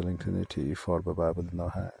witnesses in indwelling Trinity, for the Bible in our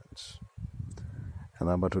hands. and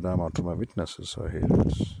I am but to damn out to my witnesses or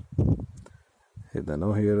hearers. If they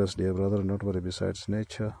no hearers, dear brother, not worry besides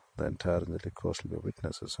nature, the entire angelic host will be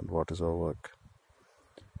witnesses. And what is our work?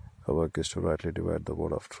 Our work is to rightly divide the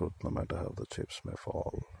word of truth, no matter how the chips may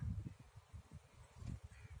fall.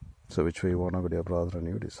 So which way you want to go, dear brother, and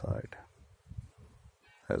you decide.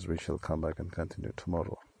 As we shall come back and continue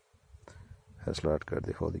tomorrow, as Lord God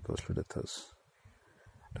the Holy Ghost leadeth us,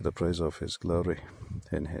 to the praise of His glory,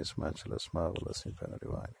 in His matchless, marvelous, infinite,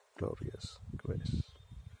 divine, glorious grace.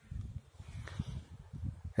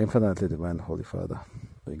 Infinitely divine Holy Father,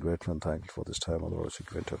 being grateful and thankful for this time, O Lord, as we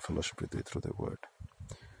go into fellowship with Thee through the Word,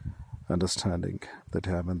 understanding that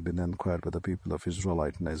you haven't been inquired by the people of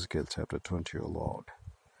Israelite in Ezekiel chapter 20, O Lord.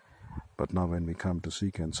 But now when we come to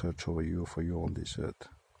seek and search over you for you on this earth,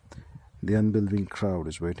 the unbelieving crowd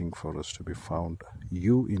is waiting for us to be found,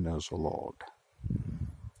 you in us, O Lord.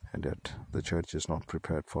 And yet the church is not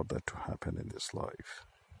prepared for that to happen in this life.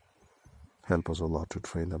 Help us, O Lord, to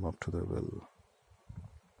train them up to the will.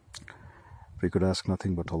 We could ask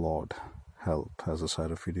nothing but, O Lord, help, as the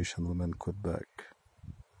Syrophoenician woman could beg.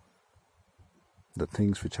 The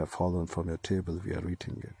things which have fallen from your table, we are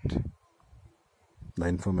eating it. The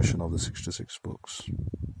information of the 66 books.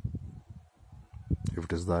 If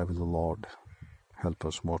it is thy will, O Lord, help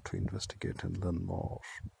us more to investigate and learn more.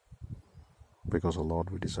 Because, O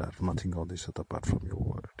Lord, we desire nothing on this earth apart from your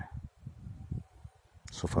word.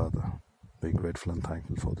 So, Father, being grateful and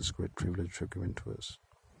thankful for this great privilege you have given to us,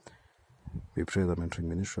 we pray the mentoring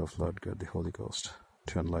ministry of Lord God the Holy Ghost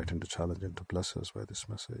to enlighten, to challenge, and to bless us by this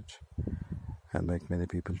message, and make many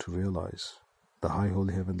people to realize the high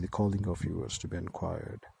holy heavenly calling of yours to be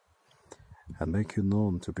inquired, and make you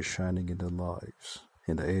known to be shining in their lives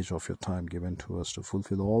in the age of your time given to us to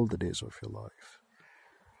fulfill all the days of your life,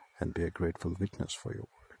 and be a grateful witness for your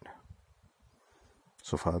word.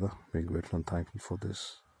 So, Father, being grateful and thankful for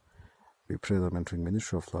this, we pray the mentoring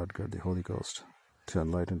ministry of Lord God the Holy Ghost to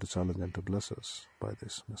enlighten, to challenge, and to bless us by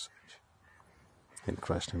this message. In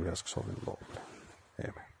Christ's name we ask, sovereign Lord.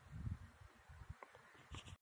 Amen.